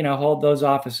going to, hold those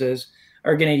offices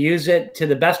are going to use it to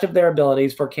the best of their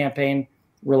abilities for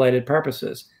campaign-related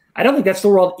purposes? I don't think that's the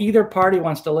world either party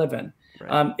wants to live in,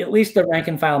 at least the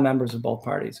rank-and-file members of both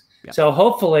parties. Yeah. So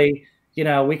hopefully,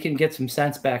 we can get some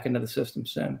sense back into the system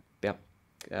soon. Yep.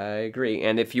 I agree.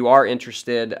 And if you are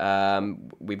interested,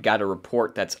 we've got a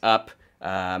report that's up,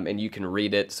 and you can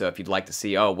read it. So if you'd like to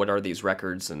see, what are these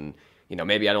records? And,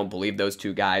 maybe I don't believe those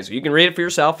two guys. You can read it for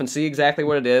yourself and see exactly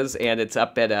what it is. And it's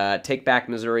up at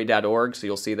takebackmissouri.org. So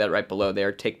you'll see that right below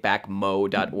there.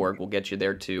 Takebackmo.org will get you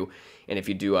there too. And if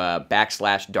you do a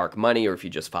 /dark money, or if you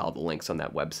just follow the links on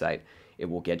that website, it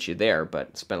will get you there.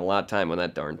 But spent a lot of time on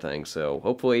that darn thing, so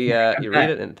hopefully you read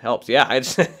it and it helps. Yeah,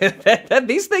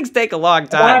 these things take a long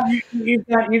time. You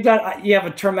have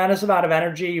a tremendous amount of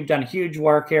energy. You've done huge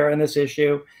work here in this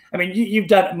issue. I mean, you've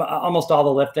done almost all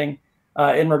the lifting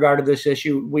in regard to this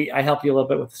issue. I helped you a little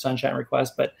bit with the Sunshine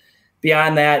Request, but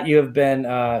beyond that, you have been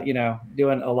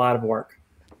doing a lot of work.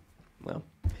 Well,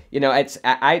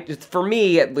 it's for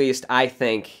me at least. I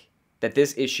think that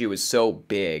this issue is so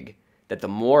big that the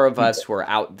more of us who are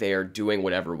out there doing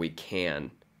whatever we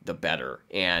can, the better.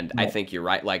 And I think you're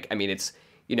right. I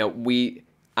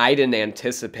didn't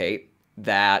anticipate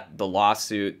that the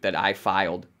lawsuit that I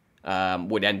filed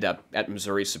would end up at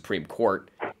Missouri Supreme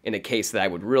Court in a case that I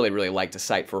would really, really like to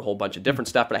cite for a whole bunch of different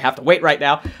stuff, but I have to wait right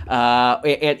now.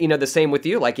 And the same with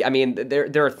you.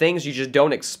 There are things you just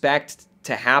don't expect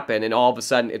to happen, and all of a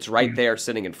sudden it's right there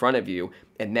sitting in front of you.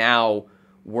 And now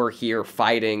we're here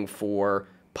fighting for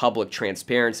public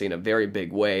transparency in a very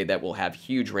big way that will have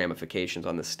huge ramifications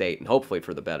on the state and hopefully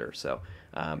for the better. So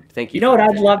thank you. You know what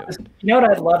I'd love to, you know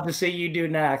what I'd love to see you do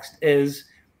next is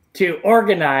to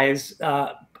organize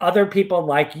other people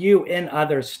like you in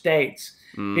other states,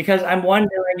 because I'm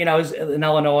wondering, you know, in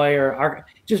Illinois or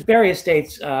just various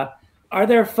states, are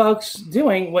there folks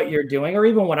doing what you're doing or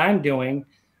even what I'm doing?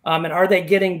 And are they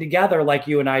getting together like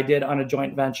you and I did on a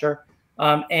joint venture?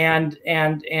 And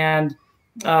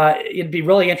it'd be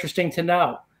really interesting to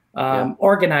know.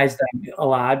 Organize them a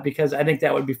lot, because I think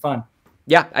that would be fun.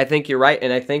 Yeah, I think you're right.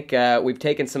 And I think we've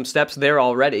taken some steps there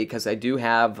already, because I do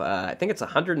have, I think it's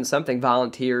 100 and something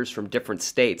volunteers from different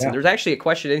states. And there's actually a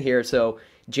question in here. So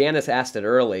Janice asked it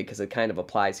early because it kind of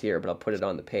applies here, but I'll put it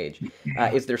on the page.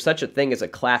 Is there such a thing as a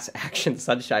class action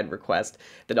sunshine request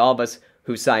that all of us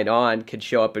who sign on could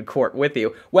show up in court with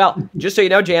you? Well, just so you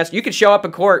know, Janice, you could show up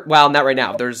in court. Well, not right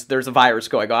now. There's a virus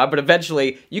going on, but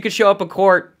eventually you could show up in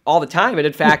court all the time. And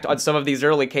in fact, on some of these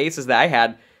early cases that I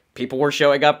had, people were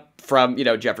showing up from, you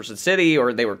know, Jefferson City,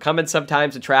 or they were coming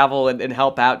sometimes to travel and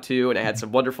help out too. And I had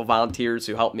some wonderful volunteers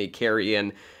who helped me carry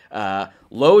in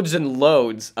loads and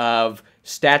loads of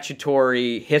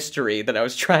statutory history that I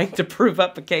was trying to prove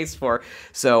up a case for.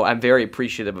 So I'm very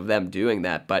appreciative of them doing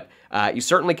that. But you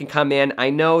certainly can come in. I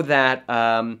know that,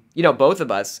 you know, both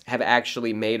of us have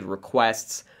actually made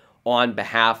requests on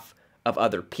behalf of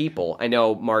other people. I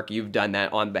know, Mark, you've done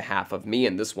that on behalf of me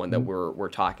in this one that we're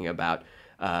talking about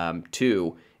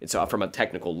too. It's from a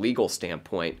technical legal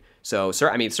standpoint. So,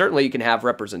 I mean, certainly you can have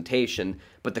representation,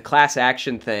 but the class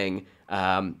action thing,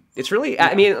 it's really,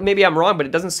 I mean, maybe I'm wrong, but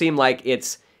it doesn't seem like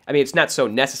it's, I mean, it's not so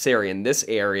necessary in this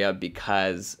area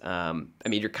because, I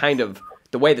mean, you're kind of,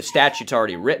 the way the statute's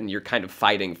already written, you're kind of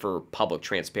fighting for public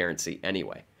transparency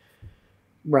anyway.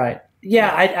 Right.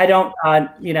 Yeah, I don't,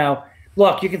 you know,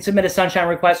 look, you can submit a sunshine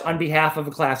request on behalf of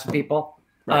a class of people.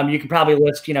 Right. You can probably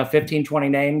list, you know, 15, 20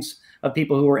 names of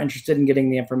people who are interested in getting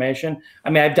the information.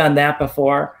 I mean, I've done that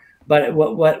before, but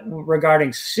what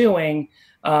regarding suing,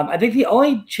 I think the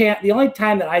only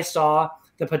time that I saw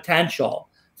the potential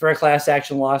for a class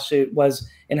action lawsuit was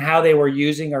in how they were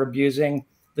using or abusing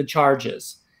the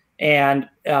charges. And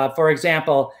for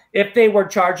example, if they were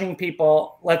charging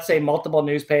people, let's say multiple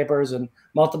newspapers and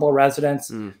multiple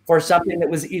residents for something that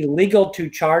was illegal to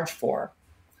charge for,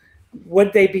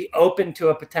 would they be open to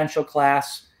a potential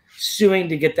class suing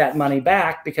to get that money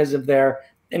back because of their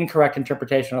incorrect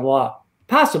interpretation of the law?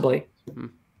 Possibly,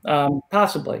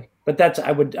 possibly. But that's,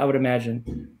 I would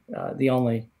imagine, the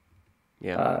only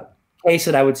case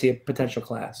that I would see a potential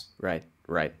class. Right.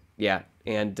 Right. Yeah.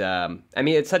 And I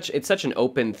mean, it's such an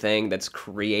open thing that's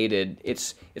created.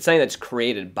 It's something that's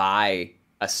created by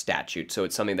a statute, so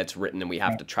it's something that's written, and we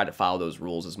have to try to follow those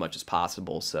rules as much as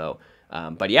possible. So,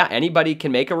 but yeah, anybody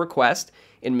can make a request.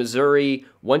 In Missouri,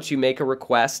 once you make a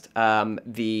request,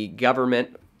 the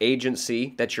government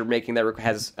agency that you're making that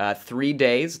request has 3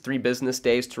 business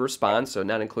days to respond, so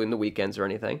not including the weekends or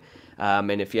anything.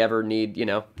 And if you ever need, you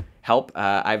know, help,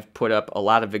 I've put up a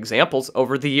lot of examples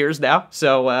over the years now.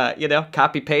 So, you know,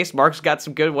 copy paste. Mark's got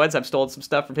some good ones. I've stolen some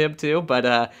stuff from him too.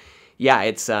 But yeah,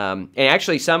 it's and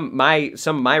actually some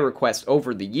of my requests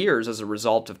over the years as a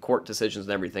result of court decisions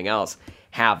and everything else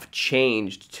have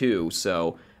changed too.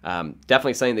 So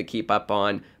definitely something to keep up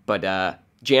on. But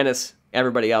Janice,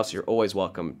 everybody else, you're always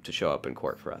welcome to show up in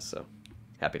court for us. So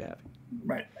happy to have you.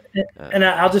 Right. And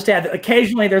I'll just add,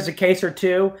 occasionally there's a case or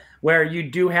two where you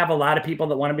do have a lot of people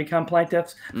that want to become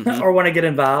plaintiffs or want to get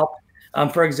involved.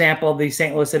 For example, the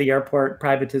St. Louis City Airport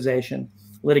privatization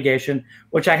litigation,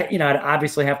 which I'd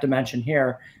obviously have to mention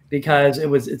here because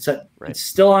it's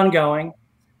still ongoing,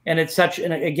 and it's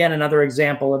again another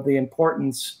example of the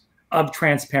importance of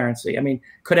transparency. I mean,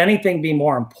 could anything be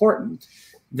more important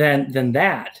than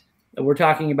that? We're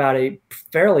talking about a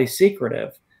fairly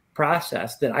secretive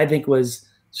process that I think was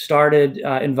started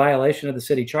in violation of the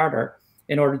city charter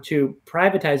in order to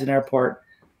privatize an airport,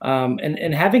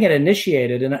 and having it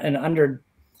initiated and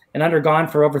undergone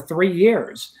for over 3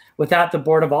 years without the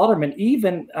Board of Aldermen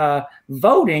even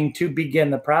voting to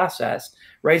begin the process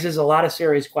raises a lot of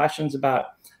serious questions about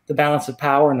the balance of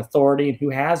power and authority and who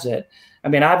has it. I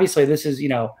mean, obviously this is,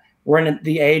 we're in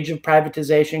the age of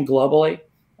privatization globally,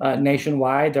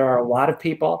 nationwide. There are a lot of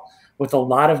people with a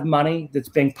lot of money that's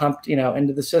being pumped,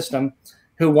 into the system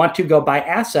who want to go buy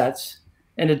assets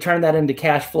and to turn that into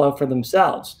cash flow for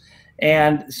themselves.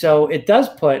 And so it does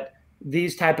put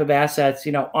these type of assets,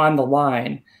 on the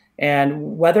line.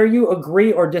 And whether you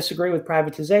agree or disagree with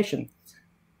privatization,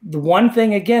 the one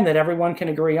thing, again, that everyone can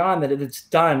agree on, that it's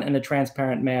done in a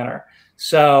transparent manner.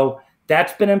 So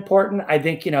that's been important. I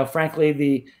think,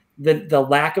 frankly, the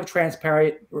lack of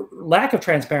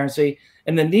transparency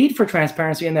and the need for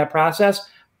transparency in that process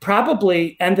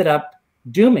probably ended up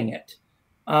dooming it,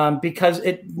 because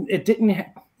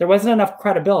there wasn't enough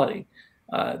credibility.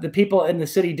 The people in the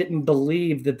city didn't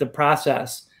believe that the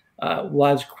process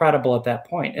was credible at that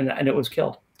point, and it was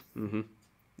killed. Mm-hmm.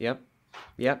 Yep.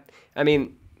 I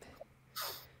mean,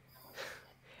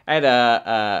 I had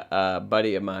a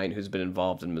buddy of mine who's been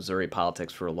involved in Missouri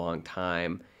politics for a long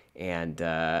time, and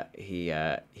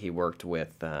he worked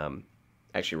with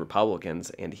actually Republicans,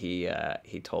 and he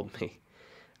told me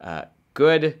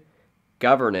good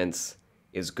governance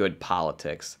is good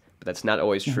politics, but that's not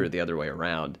always true the other way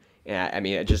around. I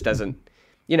mean, it just doesn't.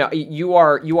 You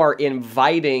are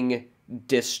inviting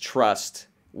distrust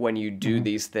when you do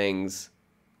these things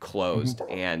closed.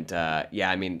 And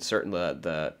I mean, certainly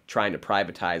the trying to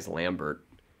privatize Lambert.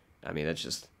 I mean, it's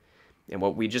just. And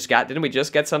what we just got, didn't we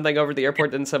just get something over the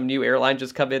airport? Didn't some new airline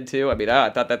just come in too? I mean, I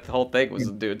thought that the whole thing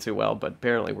wasn't doing too well, but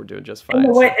apparently we're doing just fine.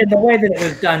 And the way that it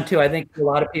was done too, I think a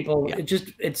lot of people, it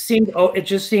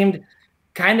just seemed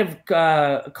kind of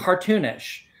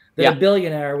cartoonish that a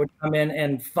billionaire would come in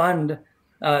and fund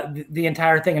the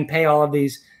entire thing and pay all of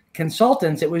these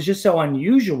consultants. It was just so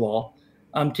unusual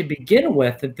to begin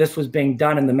with that this was being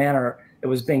done in the manner it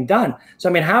was being done. So,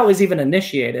 I mean, how it was even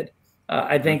initiated,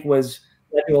 I think led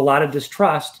to a lot of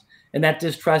distrust, and that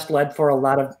distrust led for a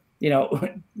lot of,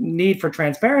 need for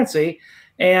transparency.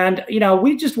 And,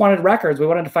 we just wanted records. We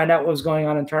wanted to find out what was going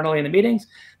on internally in the meetings.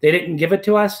 They didn't give it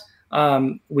to us.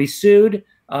 We sued.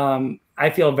 I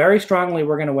feel very strongly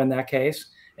we're going to win that case,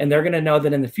 and they're going to know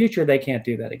that in the future they can't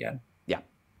do that again.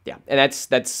 Yeah. And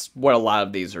that's what a lot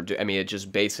of these are doing. I mean, it's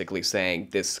just basically saying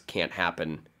this can't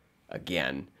happen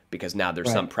again, because now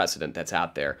there's some precedent that's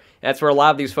out there. And that's where a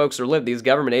lot of these folks are living. These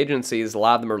government agencies, a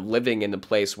lot of them are living in the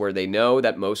place where they know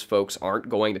that most folks aren't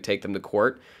going to take them to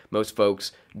court. Most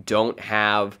folks don't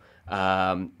have,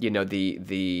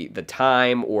 the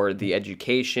time or the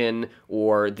education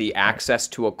or the access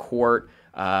to a court,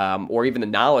 or even the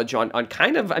knowledge on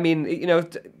kind of, I mean,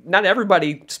 not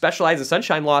everybody specializes in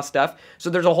sunshine law stuff. So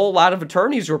there's a whole lot of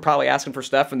attorneys who are probably asking for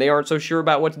stuff, and they aren't so sure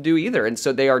about what to do either. And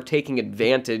so they are taking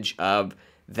advantage of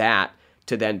that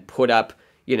to then put up,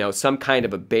 some kind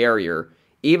of a barrier,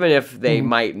 even if they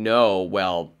might know,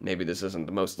 well, maybe this isn't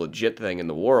the most legit thing in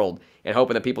the world, and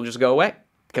hoping that people just go away,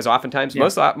 because oftentimes,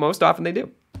 most often they do.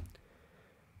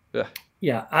 Ugh.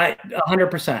 Yeah,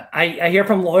 100%. I hear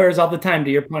from lawyers all the time,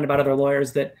 to your point about other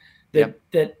lawyers that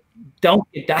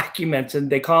don't get documents, and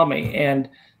they call me and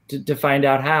to find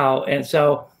out how. And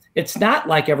so it's not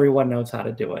like everyone knows how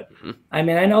to do it. I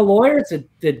mean, I know lawyers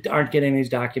that aren't getting these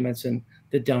documents and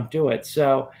that don't do it.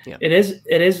 So it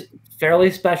is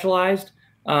fairly specialized,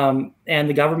 and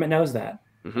the government knows that,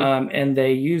 and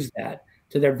they use that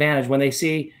to their advantage. When they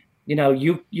see,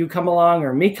 you come along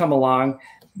or me come along,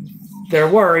 they're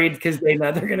worried because they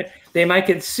know they might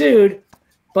get sued.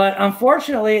 But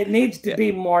unfortunately, it needs to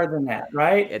be more than that,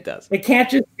 right? It does. It can't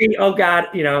just be, oh God,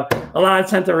 Elad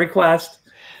sent a request,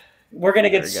 we're going to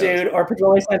get sued, or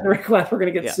Pedroli sent a request, we're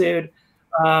going to get sued.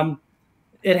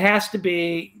 It has to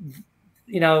be,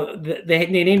 they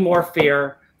need more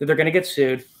fear that they're going to get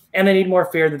sued, and they need more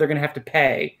fear that they're going to have to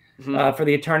pay for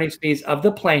the attorney's fees of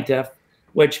the plaintiff,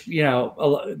 which,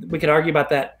 we could argue about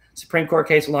that Supreme Court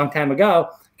case a long time ago,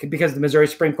 because the Missouri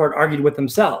Supreme Court argued with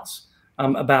themselves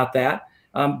about that.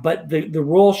 But the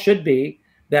rule should be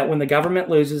that when the government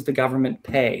loses, the government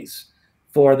pays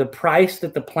for the price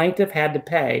that the plaintiff had to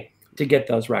pay to get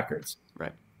those records.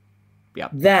 Right. Yeah.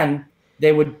 Then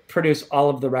they would produce all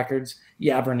of the records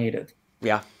you ever needed.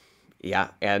 Yeah. Yeah.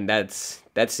 And that's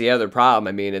the other problem.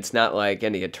 I mean, it's not like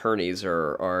any attorneys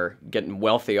are getting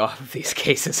wealthy off of these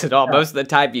cases at all. Most of the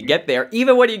time you get there,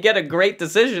 even when you get a great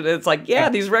decision, it's like,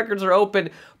 these records are open,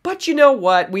 but you know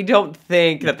what? We don't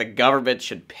think that the government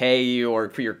should pay you or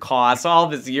for your costs, all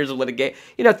of these years of litigation.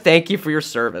 Thank you for your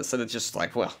service. And it's just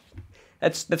like, well,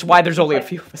 that's why there's only a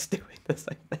few of us doing this,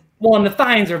 I think. Well, and the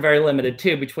fines are very limited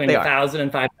too, between $1,000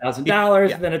 and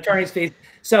 $5,000, then attorney's fees.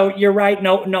 So you're right.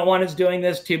 No one is doing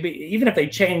this to be, even if they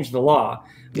change the law,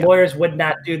 lawyers would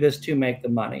not do this to make the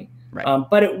money. Right.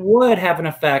 But it would have an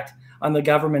effect on the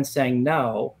government saying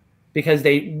no, because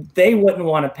they wouldn't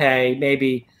want to pay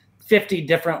maybe 50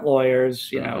 different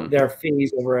lawyers, their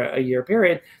fees over a year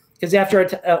period, because after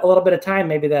a little bit of time,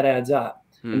 maybe that adds up,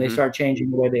 and they start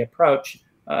changing the way they approach,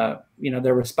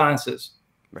 their responses.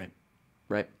 Right.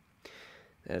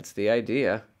 That's the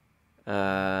idea.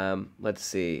 Let's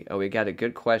see. Oh, we got a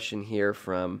good question here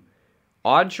from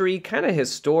Audrey, kind of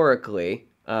historically.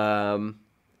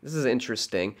 This is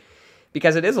interesting.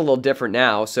 because it is a little different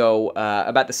now. So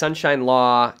about the Sunshine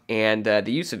Law and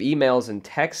the use of emails and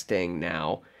texting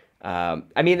now,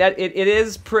 I mean, that it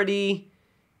is pretty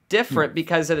different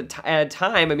because at a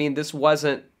time, I mean, this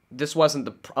wasn't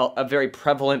a very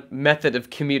prevalent method of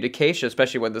communication,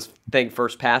 especially when this thing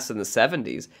first passed in the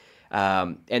 70s.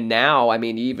 And now, I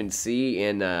mean, you even see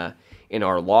in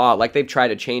our law, like they've tried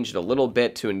to change it a little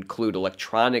bit to include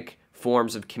electronic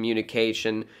forms of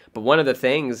communication. But one of the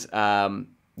things,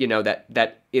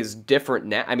 that is different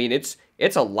now, I mean,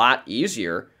 it's a lot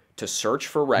easier to search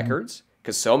for records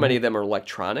because so many of them are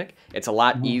electronic. It's a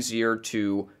lot easier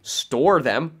to store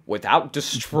them without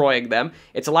destroying them.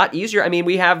 It's a lot easier. I mean,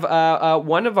 we have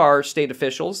one of our state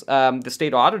officials, the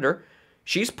state auditor,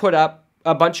 she's put up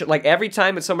a bunch of, like, every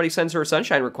time that somebody sends her a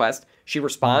sunshine request, she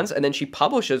responds and then she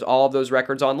publishes all of those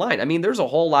records online. I mean, there's a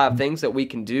whole lot of things that we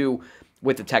can do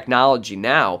with the technology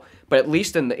now, but at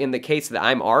least in the case that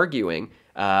I'm arguing,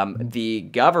 the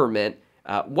government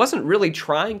wasn't really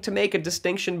trying to make a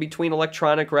distinction between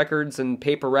electronic records and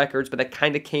paper records, but that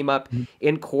kind of came up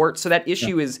in court. So that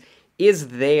issue is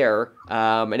there.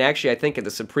 And actually, I think in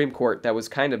the Supreme Court, that was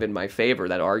kind of in my favor,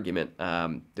 that argument.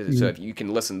 So if you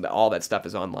can listen, all that stuff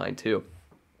is online too.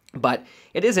 But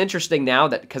it is interesting now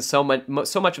that because so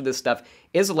much of this stuff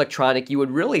is electronic, you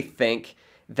would really think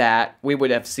that we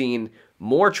would have seen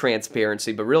more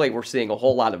transparency, but really we're seeing a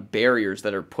whole lot of barriers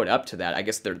that are put up to that. I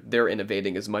guess they're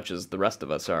innovating as much as the rest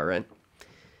of us are, right?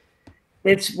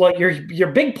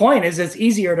 Your big point is it's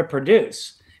easier to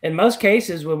produce. In most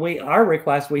cases, when our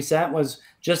request we sent was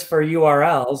just for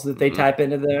URLs that they type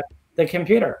into the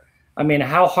computer. I mean,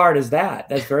 how hard is that?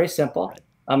 That's very simple.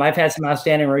 I've had some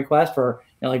outstanding requests for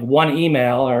like one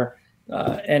email,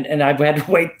 and I've had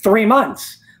to wait 3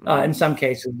 months in some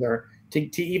cases, or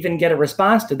to even get a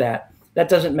response to that. That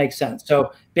doesn't make sense.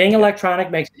 So being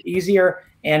electronic makes it easier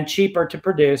and cheaper to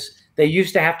produce. They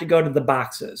used to have to go to the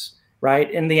boxes,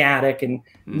 right, in the attic and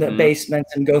the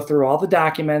basements and go through all the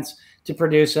documents to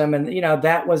produce them. And,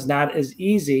 that was not as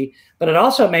easy, but it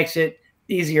also makes it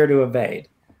easier to evade.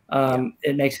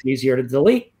 It makes it easier to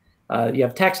delete. You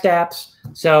have text apps.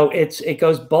 So it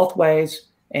goes both ways.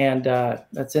 And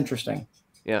that's interesting.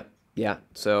 Yeah.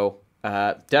 So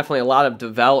definitely a lot of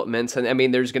developments. And I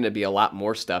mean, there's going to be a lot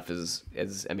more stuff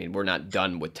I mean, we're not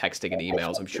done with texting and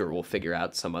emails. I'm sure we'll figure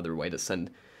out some other way to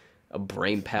send a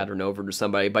brain pattern over to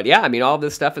somebody. But yeah, I mean, all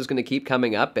this stuff is going to keep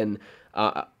coming up. And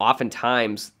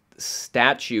oftentimes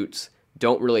statutes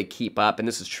don't really keep up. And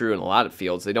this is true in a lot of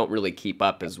fields. They don't really keep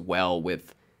up as well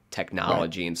with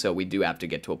technology. Right. And so we do have to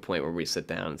get to a point where we sit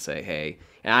down and say, hey,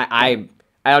 and I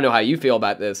don't know how you feel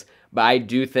about this, but I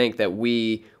do think that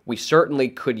we certainly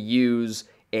could use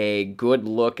a good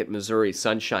look at Missouri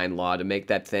Sunshine Law to make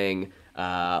that thing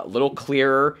a little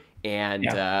clearer and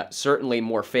certainly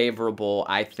more favorable,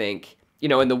 I think,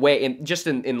 in the way,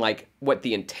 in like what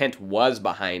the intent was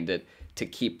behind it to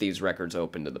keep these records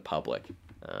open to the public.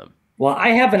 Well, I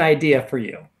have an idea for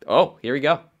you. Oh, here we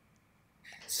go.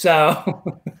 So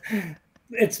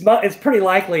it's pretty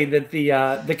likely that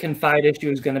the Confide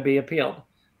issue is going to be appealed.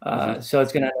 So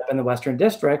it's going to end up in the Western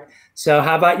District. So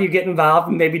how about you get involved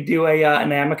and maybe do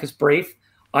an amicus brief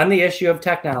on the issue of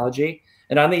technology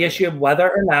and on the issue of whether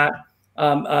or not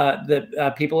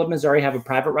the people of Missouri have a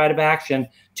private right of action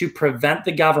to prevent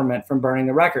the government from burning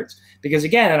the records. Because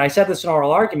again, and I said this in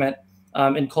oral argument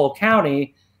in Cole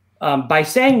County, by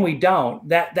saying we don't,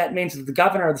 that means that the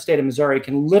governor of the state of Missouri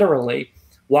can literally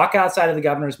walk outside of the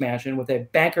governor's mansion with a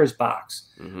banker's box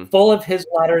full of his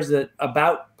letters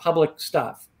about public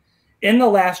stuff. In the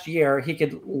last year, he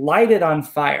could light it on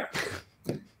fire.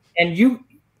 And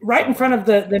right in front of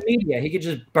the media, he could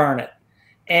just burn it.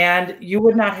 And you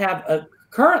would not have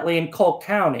currently in Cole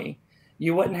County,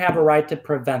 you wouldn't have a right to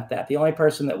prevent that. The only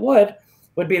person that would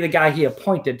be the guy he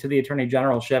appointed to the attorney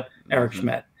generalship, Eric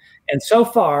Schmidt. And so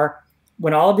far,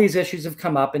 when all of these issues have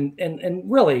come up and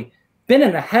really been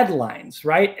in the headlines,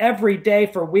 right, every day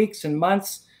for weeks and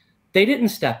months, they didn't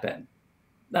step in.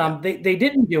 They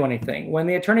didn't do anything. When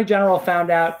the attorney general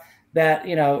found out that,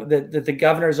 that the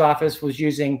governor's office was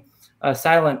using a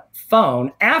silent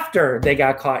phone after they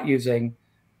got caught using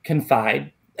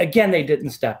Confide, again, they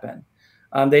didn't step in.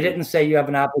 They didn't say you have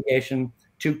an obligation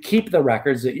to keep the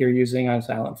records that you're using on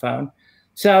silent phone.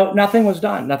 So nothing was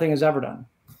done. Nothing is ever done.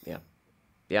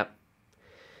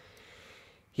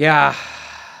 Yeah.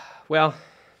 Well,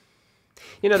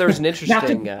 there was an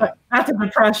interesting. not to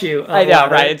depress you. I know,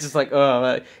 right? It's just like,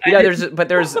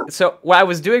 so when I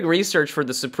was doing research for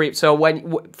the Supreme.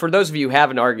 So for those of you who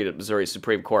haven't argued at Missouri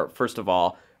Supreme Court, first of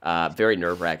all, very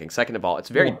nerve-wracking. Second of all, it's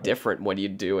very different when you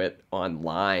do it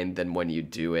online than when you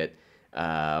do it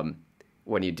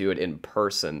in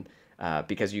person.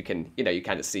 because you can, you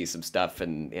kind of see some stuff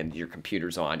and your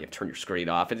computer's on, you have to turn your screen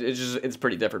off. It's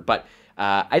pretty different. But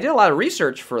I did a lot of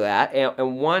research for that.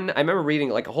 And one, I remember reading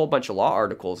like a whole bunch of law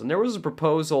articles, and there was a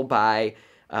proposal by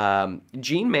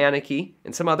Gene Manneke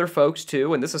and some other folks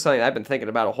too. And this is something I've been thinking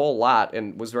about a whole lot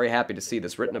and was very happy to see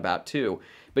this written about too.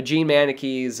 But Gene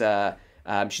Manneke's,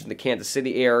 she's in the Kansas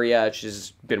City area.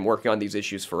 She's been working on these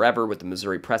issues forever with the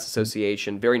Missouri Press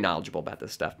Association, very knowledgeable about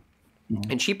this stuff.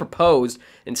 And she proposed,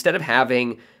 instead of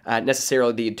having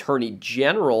necessarily the Attorney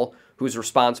General who's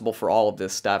responsible for all of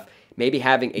this stuff, maybe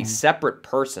having a separate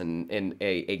person, in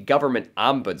a government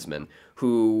ombudsman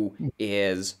who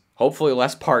is hopefully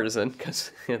less partisan,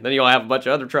 because then you'll have a bunch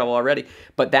of other trouble already.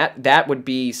 But that would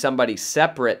be somebody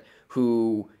separate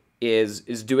who is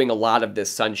doing a lot of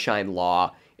this sunshine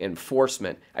law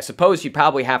enforcement. I suppose you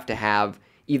probably have to have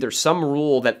either some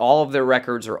rule that all of their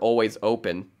records are always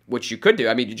open, which you could do.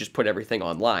 I mean, you just put everything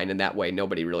online, and that way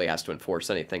nobody really has to enforce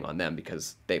anything on them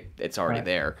because it's already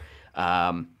there.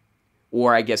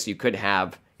 Or I guess you could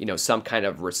have, some kind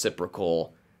of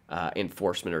reciprocal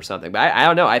enforcement or something. But I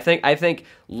don't know. I think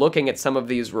looking at some of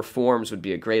these reforms would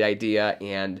be a great idea.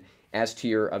 And as to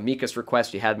your amicus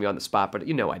request, you had me on the spot, but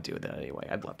I'd do that anyway.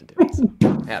 I'd love to do it.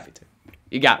 So happy to.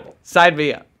 You got me. Sign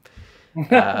me up.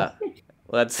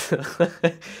 Let's.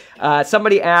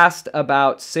 Somebody asked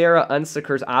about Sarah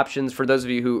Unseker's options. For those of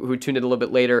you who tuned in a little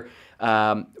bit later,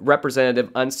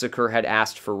 Representative Unseker had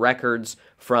asked for records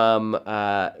from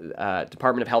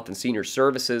Department of Health and Senior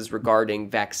Services regarding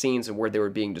vaccines and where they were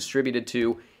being distributed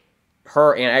to.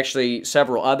 Her and actually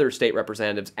several other state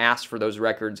representatives asked for those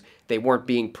records. They weren't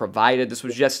being provided. This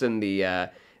was just in the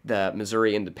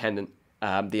Missouri Independent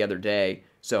the other day.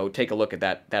 So take a look at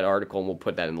that article, and we'll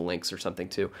put that in the links or something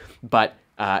too. But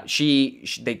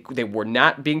they were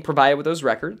not being provided with those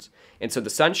records, and so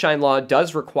the Sunshine Law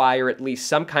does require at least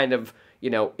some kind of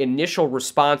initial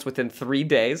response within 3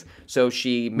 days. So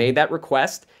she made that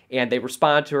request, and they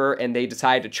responded to her, and they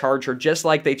decided to charge her just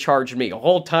like they charged me, a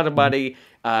whole ton of money,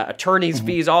 attorney's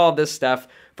fees, all of this stuff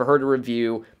for her to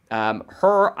review.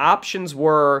 Her options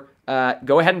were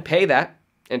go ahead and pay that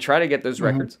and try to get those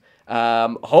records.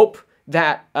 Hope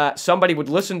that somebody would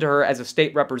listen to her as a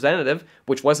state representative,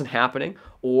 which wasn't happening,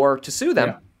 or to sue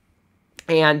them.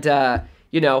 Yeah. And,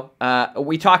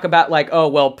 we talk about like, oh,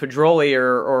 well, Pedroli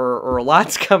or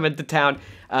Elad's coming to town.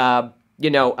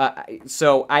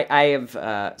 So I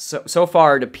have, so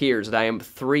far it appears that I am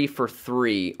 3 for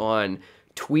 3 on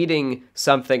tweeting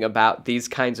something about these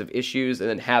kinds of issues and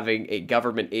then having a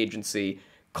government agency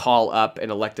call up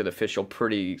an elected official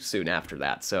pretty soon after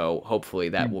that. So hopefully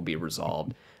that will be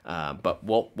resolved. But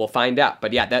we'll find out.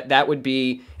 But yeah, that would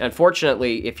be,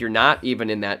 unfortunately, if you're not even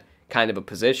in that kind of a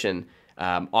position,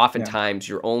 oftentimes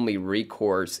your only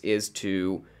recourse is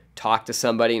to talk to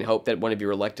somebody and hope that one of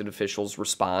your elected officials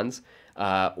responds,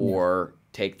 or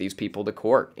take these people to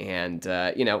court. And,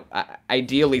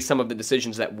 ideally some of the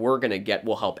decisions that we're going to get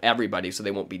will help everybody, so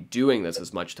they won't be doing this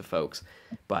as much to folks.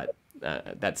 But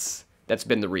that's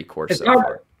been the recourse so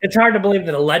far. It's hard to believe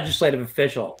that a legislative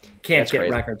official can't get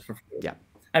records for free. Yeah.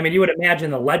 I mean, you would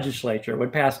imagine the legislature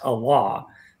would pass a law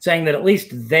saying that at least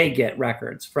they get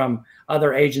records from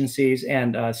other agencies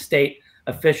and state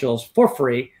officials for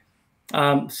free.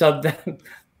 So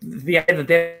the idea that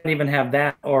they don't even have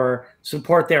that or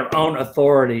support their own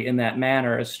authority in that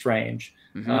manner is strange.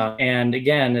 And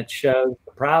again, it shows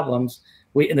the problems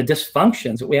and the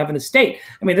dysfunctions that we have in the state.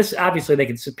 I mean, this obviously they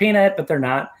could subpoena it, but they're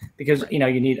not, because you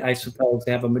need, I suppose,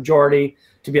 to have a majority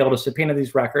to be able to subpoena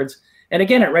these records. And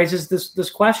again, it raises this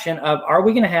question of, are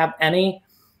we going to have any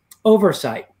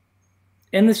oversight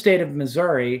in the state of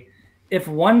Missouri if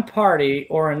one party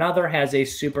or another has a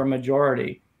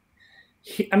supermajority?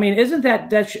 I mean, isn't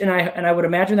that and I would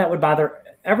imagine that would bother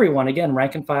everyone. Again,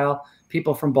 rank and file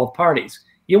people from both parties.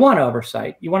 You want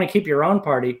oversight. You want to keep your own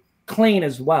party clean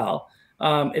as well.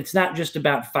 It's not just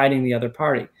about fighting the other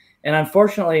party. And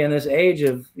unfortunately, in this age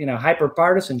of hyper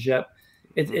partisanship,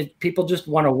 people just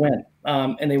want to win,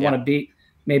 and they want to beat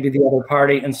maybe the other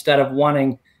party instead of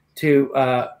wanting to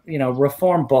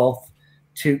reform both,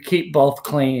 to keep both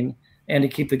clean and to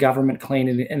keep the government clean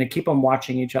and to keep them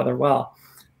watching each other well.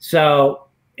 So,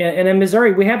 and in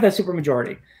Missouri, we have that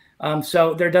supermajority.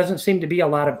 So there doesn't seem to be a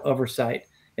lot of oversight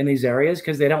in these areas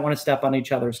because they don't want to step on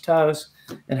each other's toes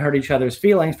and hurt each other's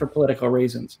feelings for political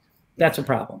reasons. That's a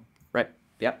problem. Right.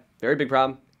 Yep. Very big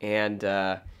problem. And,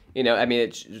 I mean,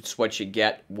 it's what you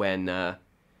get when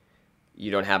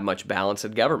you don't have much balance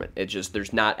in government.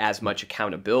 There's not as much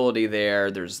accountability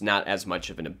there. There's not as much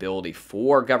of an ability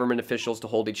for government officials to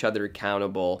hold each other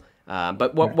accountable.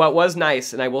 But what was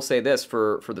nice, and I will say this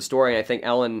for the story, and I think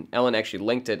Ellen actually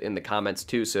linked it in the comments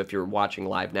too. So if you're watching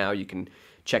live now, you can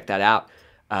check that out.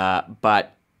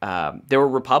 But there were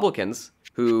Republicans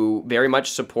who very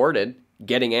much supported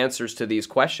getting answers to these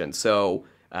questions. So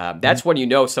that's when you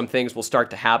know some things will start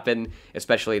to happen,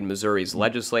 especially in Missouri's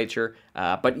legislature.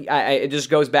 But it just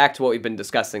goes back to what we've been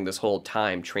discussing this whole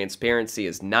time. Transparency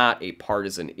is not a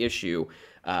partisan issue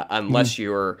unless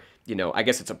you're, I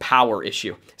guess it's a power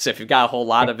issue. So if you've got a whole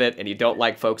lot of it and you don't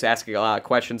like folks asking a lot of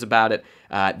questions about it,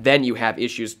 then you have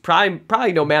issues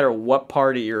probably no matter what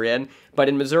party you're in. But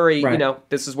in Missouri,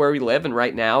 this is where we live. And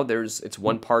right now it's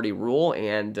one party rule.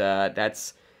 And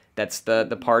that's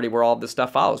the party where all of this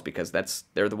stuff follows because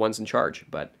they're the ones in charge.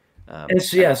 But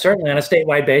it's certainly on a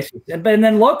statewide basis. And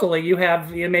then locally you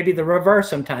have maybe the reverse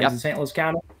sometimes in St. Louis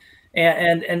County.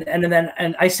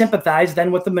 And I sympathize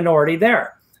then with the minority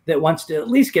there that wants to at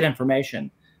least get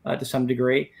information to some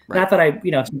degree. Right. Not that I,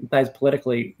 sympathize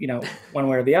politically, one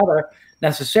way or the other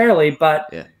necessarily,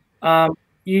 but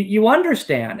you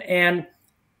understand. And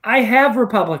I have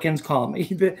Republicans call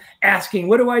me asking,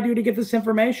 what do I do to get this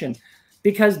information?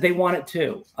 Because they want it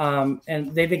too.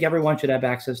 And they think everyone should have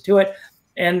access to it.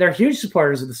 And they're huge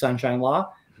supporters of the Sunshine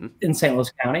Law in St.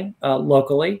 Louis County,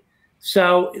 locally.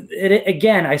 So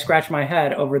again, I scratch my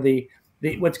head over the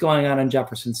what's going on in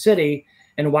Jefferson City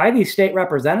and why these state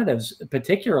representatives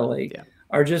particularly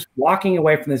are just walking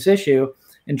away from this issue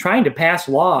and trying to pass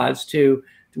laws to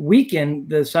weaken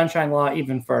the Sunshine Law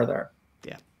even further.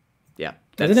 Yeah.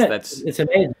 It's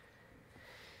amazing.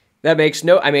 That makes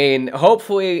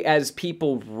hopefully as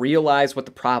people realize what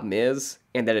the problem is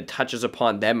and that it touches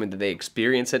upon them and that they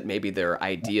experience it, maybe their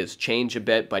ideas change a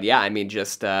bit. But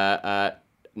just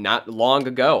not long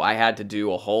ago, I had to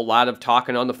do a whole lot of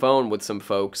talking on the phone with some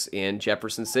folks in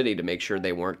Jefferson City to make sure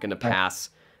they weren't going to pass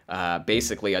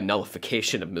basically a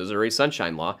nullification of Missouri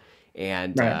Sunshine Law.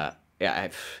 And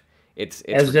it's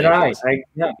as did I.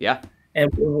 And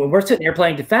we're sitting here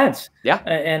playing defense.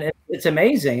 And it's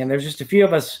amazing. And there's just a few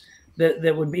of us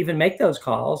that would even make those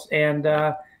calls. And,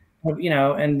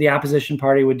 and the opposition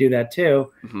party would do that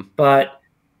too. But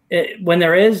when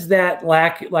there is that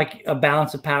lack, like a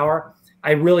balance of power,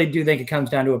 I really do think it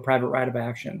comes down to a private right of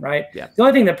action, right? The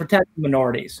only thing that protects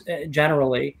minorities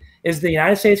generally is the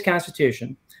United States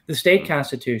Constitution, the state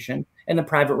constitution, and the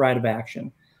private right of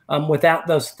action. Without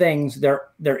those things,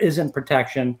 there isn't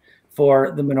protection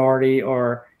for the minority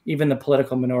or even the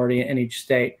political minority in each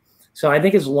state. So I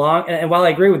think as long, and while I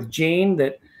agree with Gene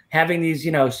that having these,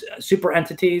 super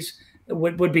entities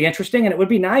would be interesting and it would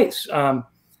be nice. And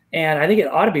I think it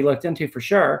ought to be looked into for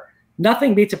sure.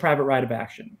 Nothing beats a private right of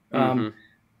action.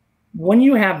 When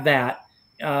you have that,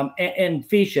 and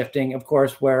fee shifting, of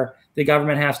course, where the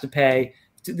government has to pay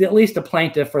at least the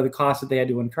plaintiff for the cost that they had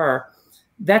to incur,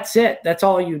 that's it. That's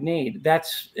all you need.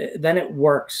 Then it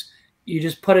works. You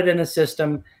just put it in a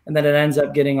system, and then it ends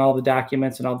up getting all the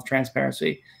documents and all the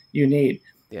transparency you need.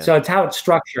 So it's how it's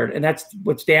structured, and that's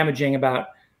what's damaging about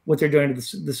what they're doing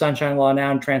to the Sunshine Law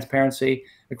now and transparency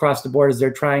across the board is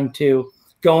they're trying to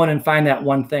go in and find that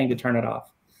one thing to turn it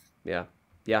off.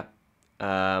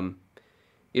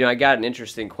 I got an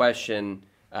interesting question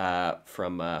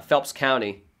from Phelps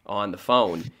County on the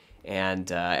phone,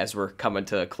 and as we're coming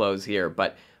to a close here,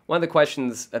 but one of the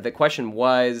questions, the question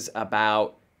was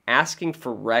about asking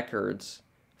for records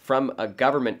from a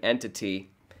government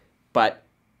entity, but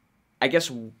I guess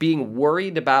being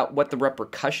worried about what the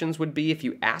repercussions would be if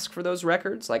you ask for those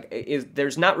records.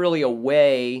 There's not really a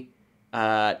way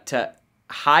to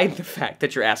hide the fact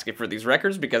that you're asking for these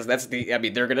records because they're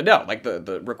going to know. Like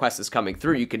the request is coming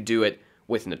through. You could do it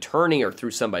with an attorney or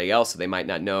through somebody else, so they might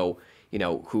not know,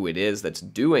 who it is that's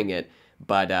doing it.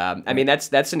 But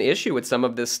that's an issue with some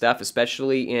of this stuff,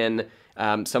 especially in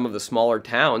some of the smaller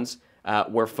towns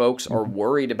where folks are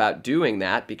worried about doing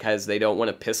that because they don't want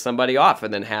to piss somebody off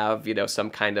and then have some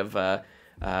kind of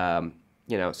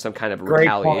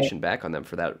retaliation back on them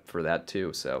for that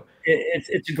too. So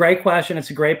it's a great question.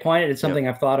 It's a great point. It's something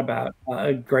I've thought about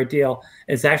a great deal.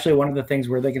 It's actually one of the things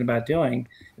we're thinking about doing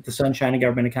at the Sunshine and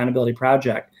Government Accountability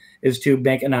Project is to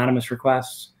make anonymous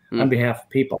requests on behalf of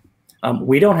people.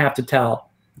 We don't have to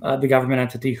tell the government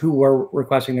entity who we're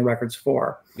requesting the records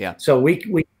for. So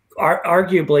we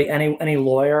arguably any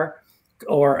lawyer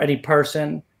or any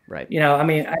person, right?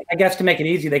 I guess to make it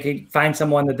easy, they could find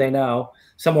someone that they know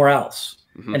somewhere else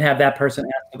and have that person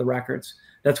ask for the records.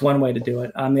 That's one way to do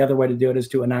it. The other way to do it is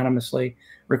to anonymously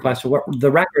request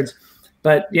the records.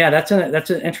 But that's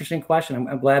an interesting question.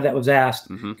 I'm glad that was asked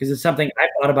because it's something I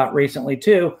thought about recently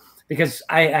too. Because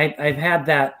I've had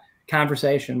that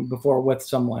conversation before with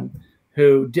someone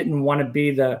who didn't want to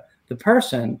be the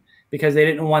person, because they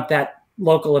didn't want that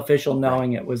local official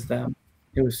knowing it was them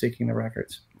who was seeking the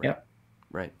records. Right. Yep.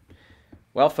 Right.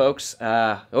 Well, folks,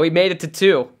 we made it to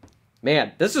 2.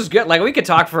 Man, this is good. Like, we could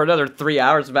talk for another 3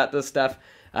 hours about this stuff,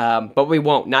 but we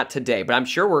won't, not today. But I'm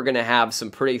sure we're going to have some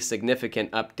pretty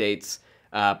significant updates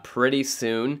pretty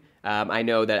soon. I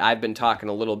know that I've been talking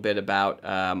a little bit about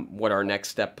what our next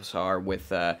steps are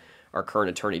with our current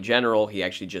Attorney General. He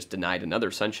actually just denied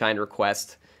another sunshine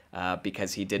request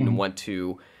because he didn't want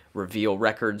to reveal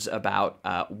records about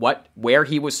where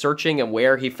he was searching and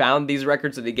where he found these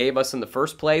records that he gave us in the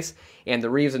first place. And the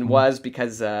reason was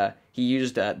because he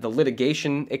used the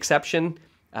litigation exception,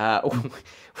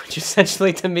 which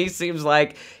essentially to me seems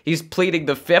like he's pleading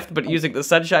the Fifth but using the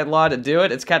Sunshine Law to do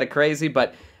it. It's kind of crazy,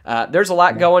 but there's a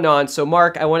lot going on. So,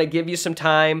 Mark, I want to give you some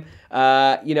time,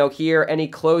 here. Any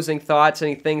closing thoughts,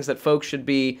 any things that folks should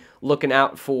be looking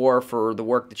out for the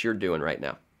work that you're doing right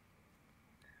now?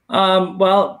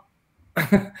 Well,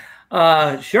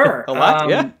 sure. A lot,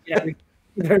 yeah.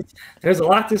 There's a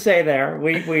lot to say there.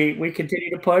 We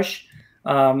continue to push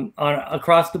on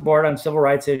across the board on civil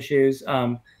rights issues.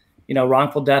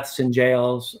 Wrongful deaths in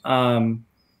jails.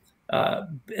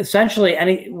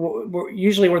 Essentially,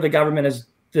 usually where the government is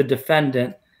the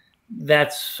defendant,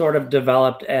 that's sort of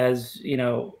developed as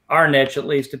our niche, at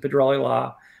least, at Pedroli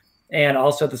Law. And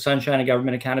also the Sunshine and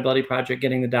Government Accountability Project,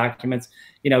 getting the documents,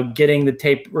 getting the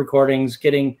tape recordings,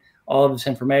 getting all of this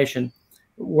information.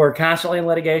 We're constantly in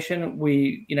litigation.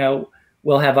 We,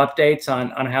 will have updates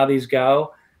on how these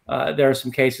go. There are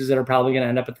some cases that are probably going to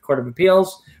end up at the Court of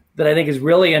Appeals that I think is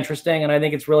really interesting. And I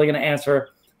think it's really going to answer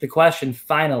the question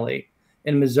finally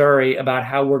in Missouri about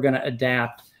how we're going to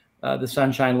adapt the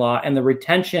Sunshine Law and the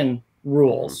retention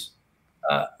rules,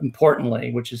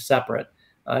 importantly, which is separate,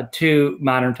 to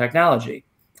modern technology.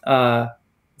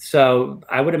 So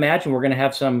I would imagine we're going to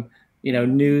have some,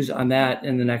 news on that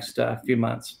in the next few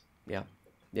months. Yeah.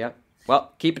 Yeah.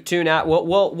 Well, keep it tuned out.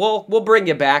 We'll bring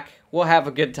you back. We'll have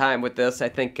a good time with this. I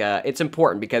think it's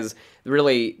important because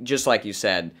really, just like you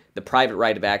said, the private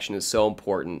right of action is so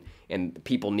important, and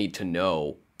people need to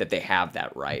know that they have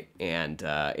that right. And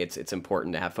it's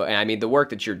important to have. And I mean, the work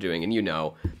that you're doing,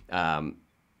 and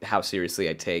how seriously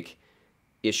I take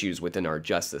issues within our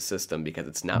justice system because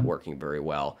it's not working very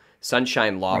well.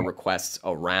 Sunshine Law requests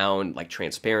around, like,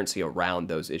 transparency around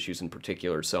those issues in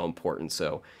particular are so important.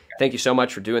 So thank you so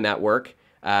much for doing that work.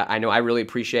 I know I really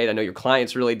appreciate it. I know your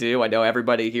clients really do. I know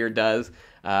everybody here does.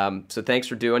 So thanks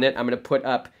for doing it. I'm going to put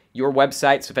up your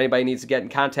website, so if anybody needs to get in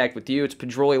contact with you, it's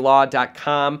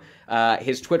pedrolilaw.com.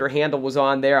 His Twitter handle was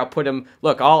on there. I'll put him,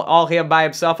 look, all him by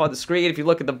himself on the screen. If you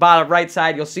look at the bottom right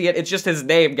side, you'll see it. It's just his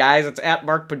name, guys. It's at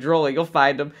Mark Pedroli. You'll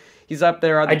find him. He's up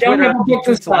there on the Twitter. Don't have a book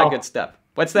to sell. A lot of good stuff.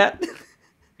 What's that?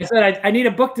 I said I need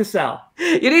a book to sell.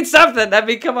 You need something. I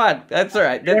mean, come on. That's all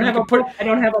right. I don't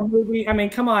have a movie. I mean,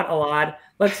 come on, Elad.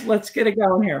 Let's get it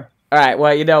going here. All right.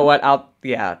 Well, you know what? I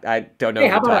don't know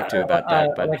who to talk to about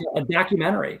that, but like a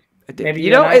documentary. Maybe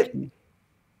that'd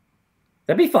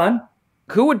be fun.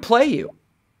 Who would play you?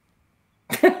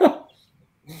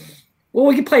 Well,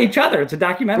 we could play each other. It's a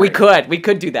documentary. We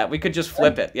could do that. We could just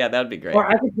flip it. Yeah, that would be great. Or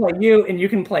I could play you and you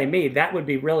can play me. That would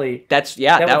be really. That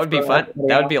would be fun.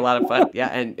 That would be a lot of fun. Yeah,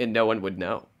 and no one would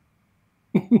know.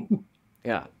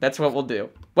 Yeah, that's what we'll do.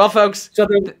 Well, folks. So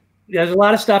there's a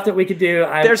lot of stuff that we could do.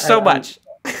 There's so much.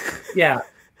 Yeah.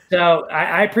 So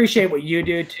I appreciate what you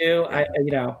do too.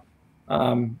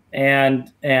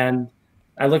 And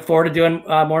I look forward to doing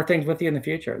more things with you in the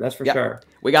future. That's for sure.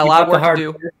 We got a lot of work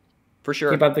to do. For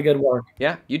sure. Keep up the good work.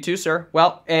 Yeah, you too, sir.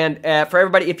 Well, and for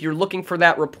everybody, if you're looking for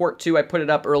that report too, I put it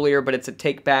up earlier, but it's at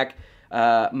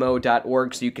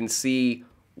takebackmo.org, so you can see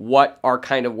what our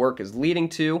kind of work is leading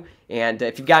to. And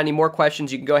if you've got any more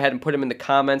questions, you can go ahead and put them in the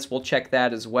comments. We'll check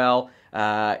that as well.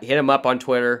 Hit him up on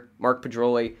Twitter, Mark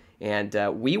Pedroli, and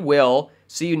we will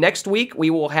see you next week. We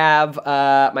will have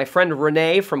my friend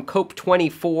Renee from COPE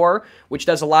 24, which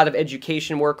does a lot of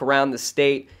education work around the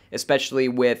state, especially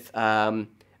with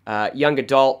young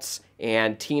adults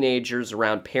and teenagers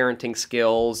around parenting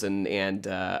skills and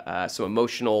some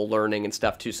emotional learning and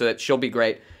stuff too. So that she'll be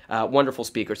great. Wonderful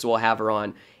speaker. So we'll have her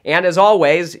on. And as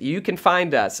always, you can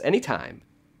find us anytime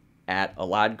at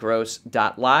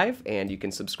eladgross.live, and you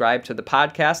can subscribe to the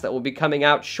podcast that will be coming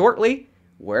out shortly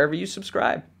wherever you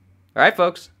subscribe. All right,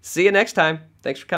 folks. See you next time. Thanks for coming.